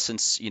now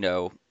since,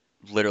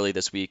 literally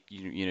this week,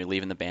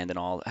 leaving the band and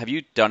all, have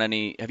you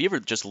ever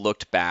just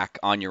looked back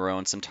on your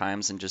own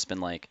sometimes and just been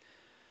like,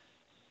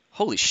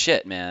 holy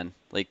shit, man,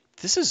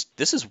 this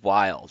is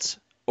wild?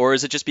 Or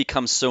has it just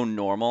become so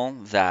normal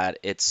that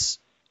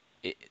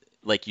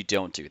you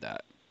don't do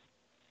that?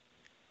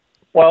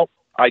 Well,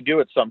 I do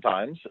it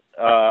sometimes.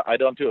 I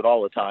don't do it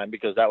all the time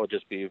because that would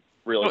just be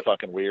really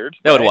fucking weird.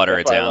 That would water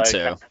it down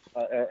too.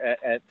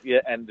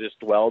 And just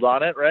dwelled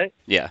on it, right?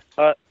 Yeah.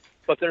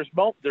 But there's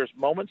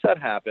moments that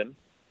happen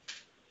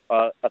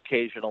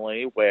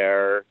occasionally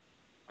where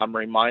I'm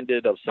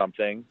reminded of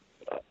something,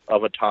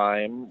 of a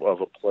time, of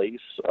a place,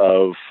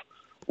 of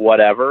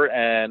whatever,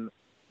 and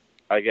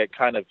I get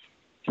kind of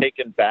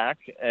taken back.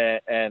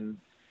 And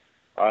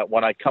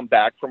when I come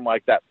back from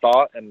that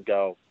thought and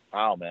go,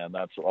 wow, man,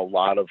 that's a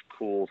lot of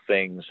cool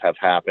things have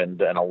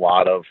happened, and a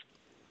lot of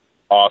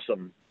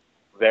awesome,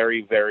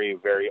 very, very,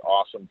 very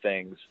awesome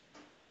things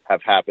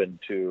have happened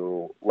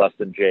to Less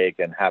Than Jake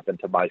and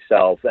happened to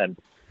myself. And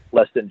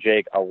Less Than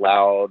Jake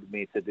allowed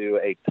me to do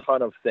a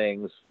ton of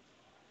things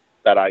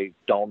that I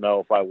don't know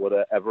if I would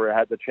have ever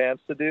had the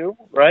chance to do,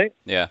 right?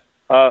 Yeah.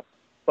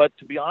 But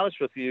to be honest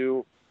with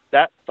you,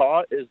 that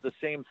thought is the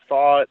same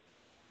thought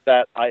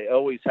that I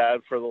always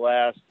had for the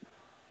last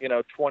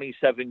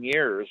 27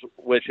 years,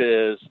 which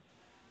is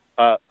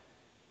I'm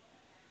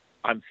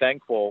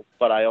thankful,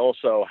 but I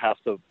also have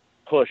to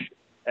push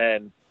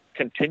and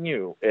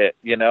continue it.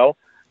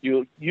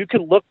 You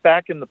can look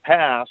back in the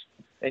past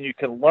and you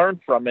can learn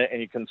from it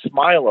and you can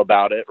smile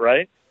about it,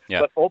 right?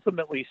 Yeah. But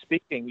ultimately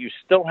speaking, you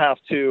still have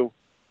to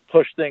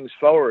push things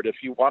forward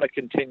if you want to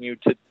continue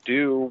to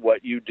do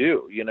what you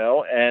do,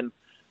 and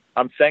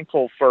I'm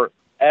thankful for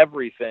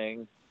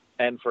everything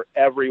and for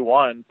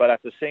everyone, but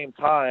at the same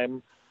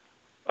time,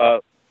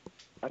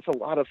 that's a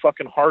lot of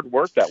fucking hard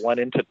work that went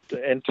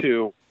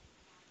into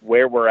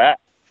where we're at.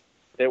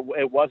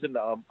 It wasn't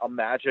a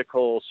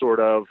magical sort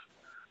of,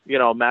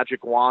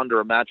 magic wand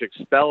or a magic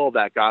spell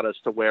that got us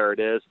to where it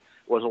is.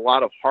 It was a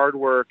lot of hard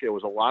work. It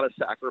was a lot of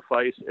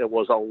sacrifice. It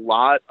was a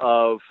lot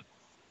of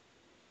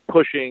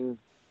pushing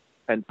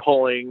and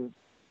pulling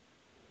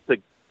to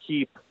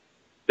keep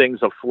things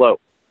afloat,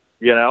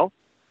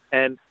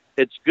 And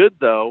it's good,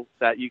 though,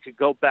 that you could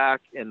go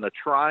back in the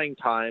trying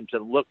times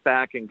and look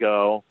back and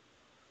go,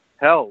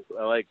 hell,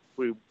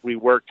 we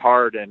worked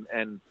hard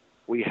and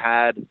we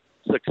had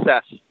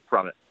success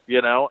from it,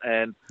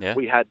 and Yeah.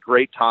 we had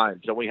great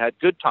times and we had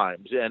good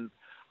times, and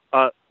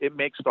it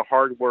makes the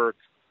hard work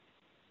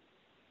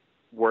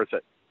worth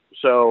it.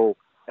 So,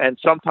 and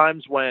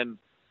sometimes when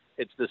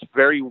it's this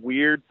very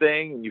weird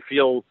thing and you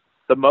feel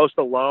the most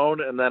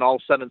alone, and then all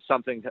of a sudden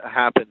something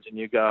happens and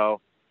you go,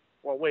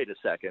 well, wait a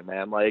second,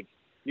 man. Like,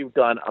 you've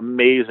done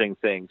amazing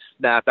things.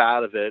 Snap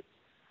out of it,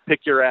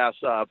 pick your ass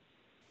up,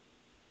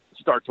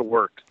 start to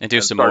work, And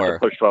do some start more. to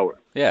push forward.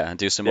 Yeah, and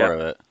do some more of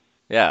it.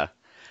 Yeah.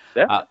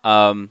 Yeah.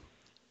 All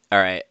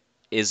right.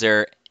 Is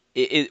there,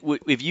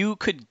 if you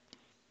could,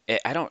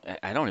 I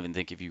don't even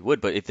think if you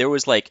would, but if there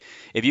was like,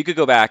 if you could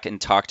go back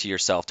and talk to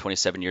yourself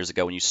 27 years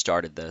ago when you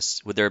started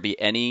this, would there be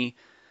any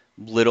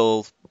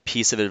little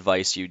piece of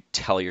advice you'd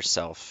tell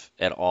yourself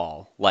at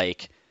all?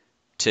 Like,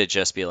 to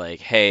just be like,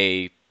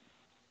 hey,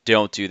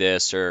 don't do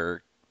this,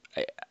 or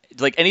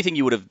like anything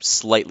you would have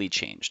slightly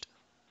changed?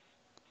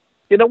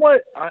 You know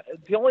what?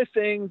 The only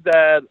thing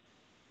that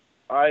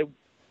I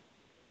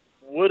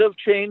would have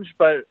changed,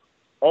 but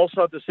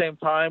also at the same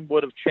time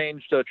would have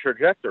changed the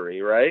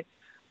trajectory, right?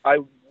 I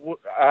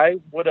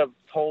would have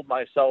told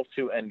myself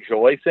to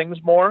enjoy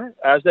things more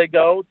as they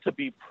go, to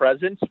be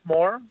present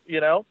more,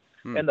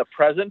 in the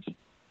present.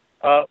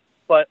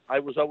 But I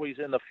was always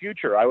in the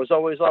future. I was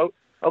always,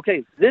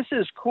 okay, this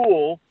is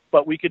cool,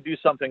 but we could do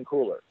something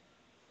cooler.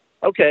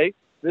 Okay,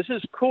 this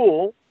is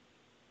cool,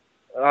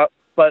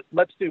 but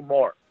let's do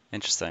more.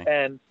 Interesting.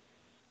 And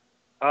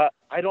I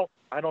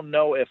don't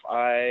know if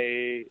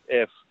I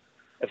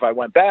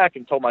went back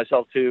and told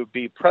myself to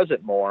be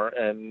present more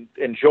and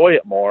enjoy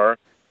it more,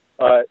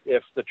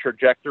 if the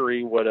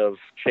trajectory would have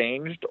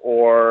changed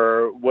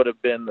or would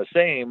have been the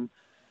same.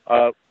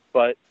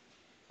 But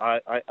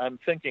I'm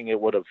thinking it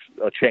would have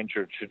changed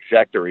the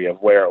trajectory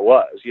of where it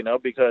was,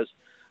 because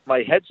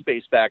my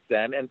headspace back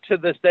then, and to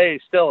this day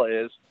still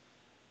is,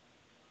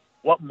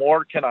 what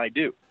more can I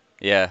do?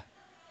 Yeah.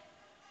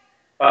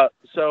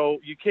 So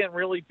you can't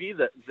really be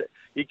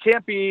you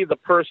can't be the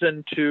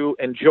person to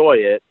enjoy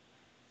it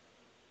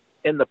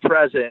in the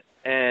present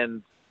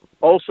and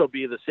also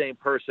be the same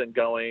person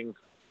going,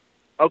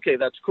 okay,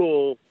 that's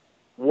cool.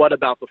 What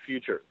about the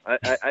future?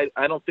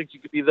 I don't think you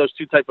could be those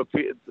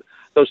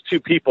two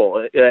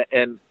people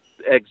and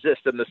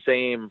exist in the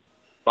same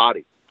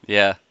body.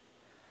 Yeah.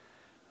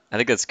 I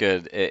think that's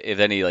good. If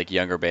any like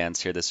younger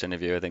bands hear this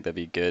interview, I think that'd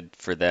be good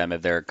for them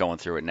if they're going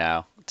through it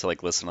now to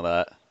like listen to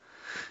that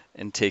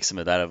and take some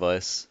of that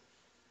advice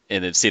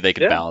and then see if they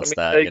can balance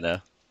that,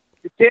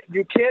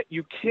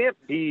 You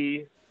can't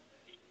be,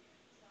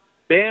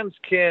 bands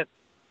can't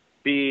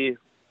be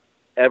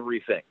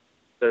everything.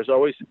 There's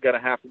always going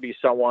to have to be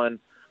someone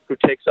who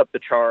takes up the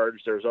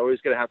charge. There's always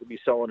going to have to be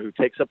someone who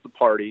takes up the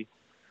party.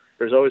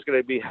 There's always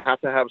going to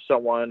have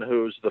someone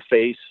who's the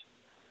face,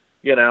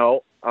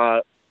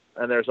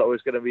 and there's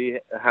always going to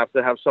have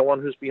to have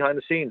someone who's behind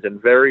the scenes.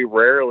 And very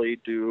rarely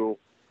do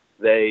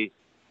they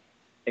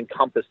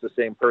encompass the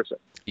same person.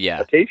 Yeah.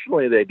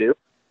 Occasionally they do,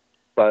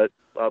 but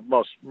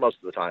most of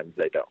the time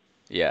they don't.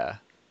 Yeah.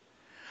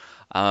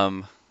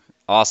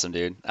 Awesome,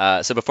 dude.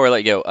 So before I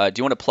let you go, do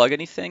you want to plug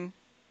anything?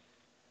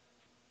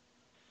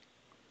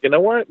 You know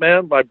what,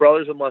 man? My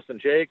brothers in Less Than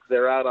Jake,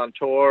 they're out on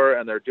tour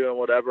and they're doing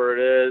whatever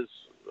it is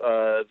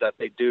that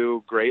they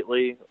do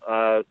greatly.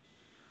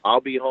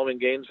 I'll be home in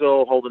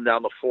Gainesville holding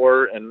down the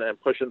fort and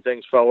pushing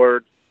things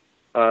forward.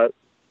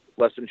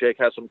 Less Than Jake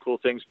has some cool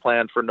things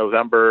planned for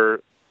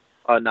November,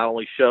 not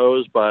only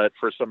shows, but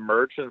for some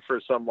merch and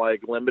for some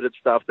like limited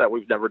stuff that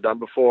we've never done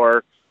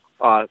before,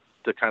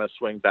 to kind of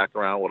swing back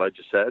around what I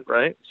just said,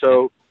 right?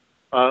 So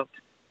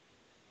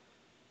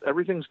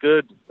everything's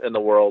good in the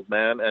world,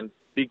 man, and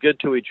be good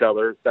to each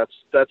other. That's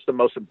the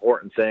most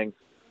important thing.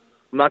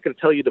 I'm not going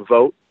to tell you to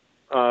vote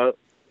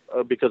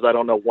because I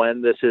don't know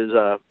when this is.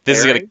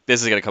 This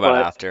is gonna come out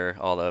after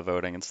all the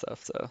voting and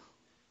stuff. So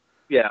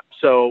yeah,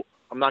 so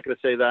I'm not going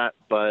to say that,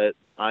 but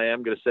I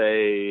am going to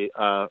say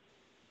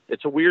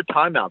it's a weird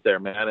time out there,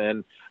 man,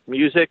 and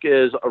music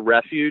is a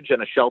refuge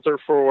and a shelter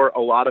for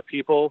a lot of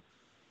people.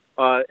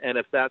 And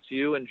if that's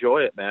you,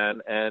 enjoy it,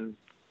 man, and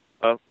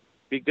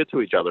be good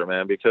to each other,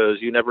 man, because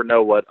you never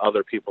know what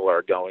other people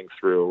are going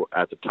through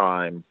at the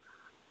time.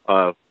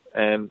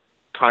 And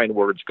kind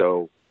words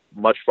go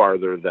much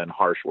farther than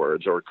harsh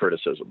words or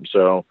criticism.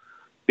 So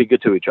be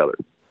good to each other.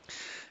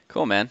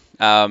 Cool, man.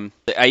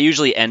 I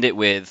usually end it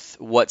with,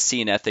 what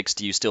scene ethics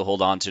do you still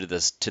hold on to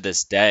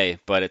this day?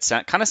 But it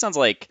kind of sounds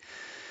like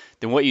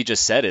then what you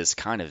just said is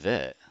kind of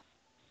it.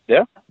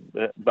 Yeah,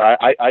 but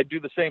I do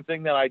the same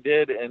thing that I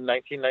did in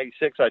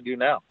 1996. I do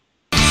now.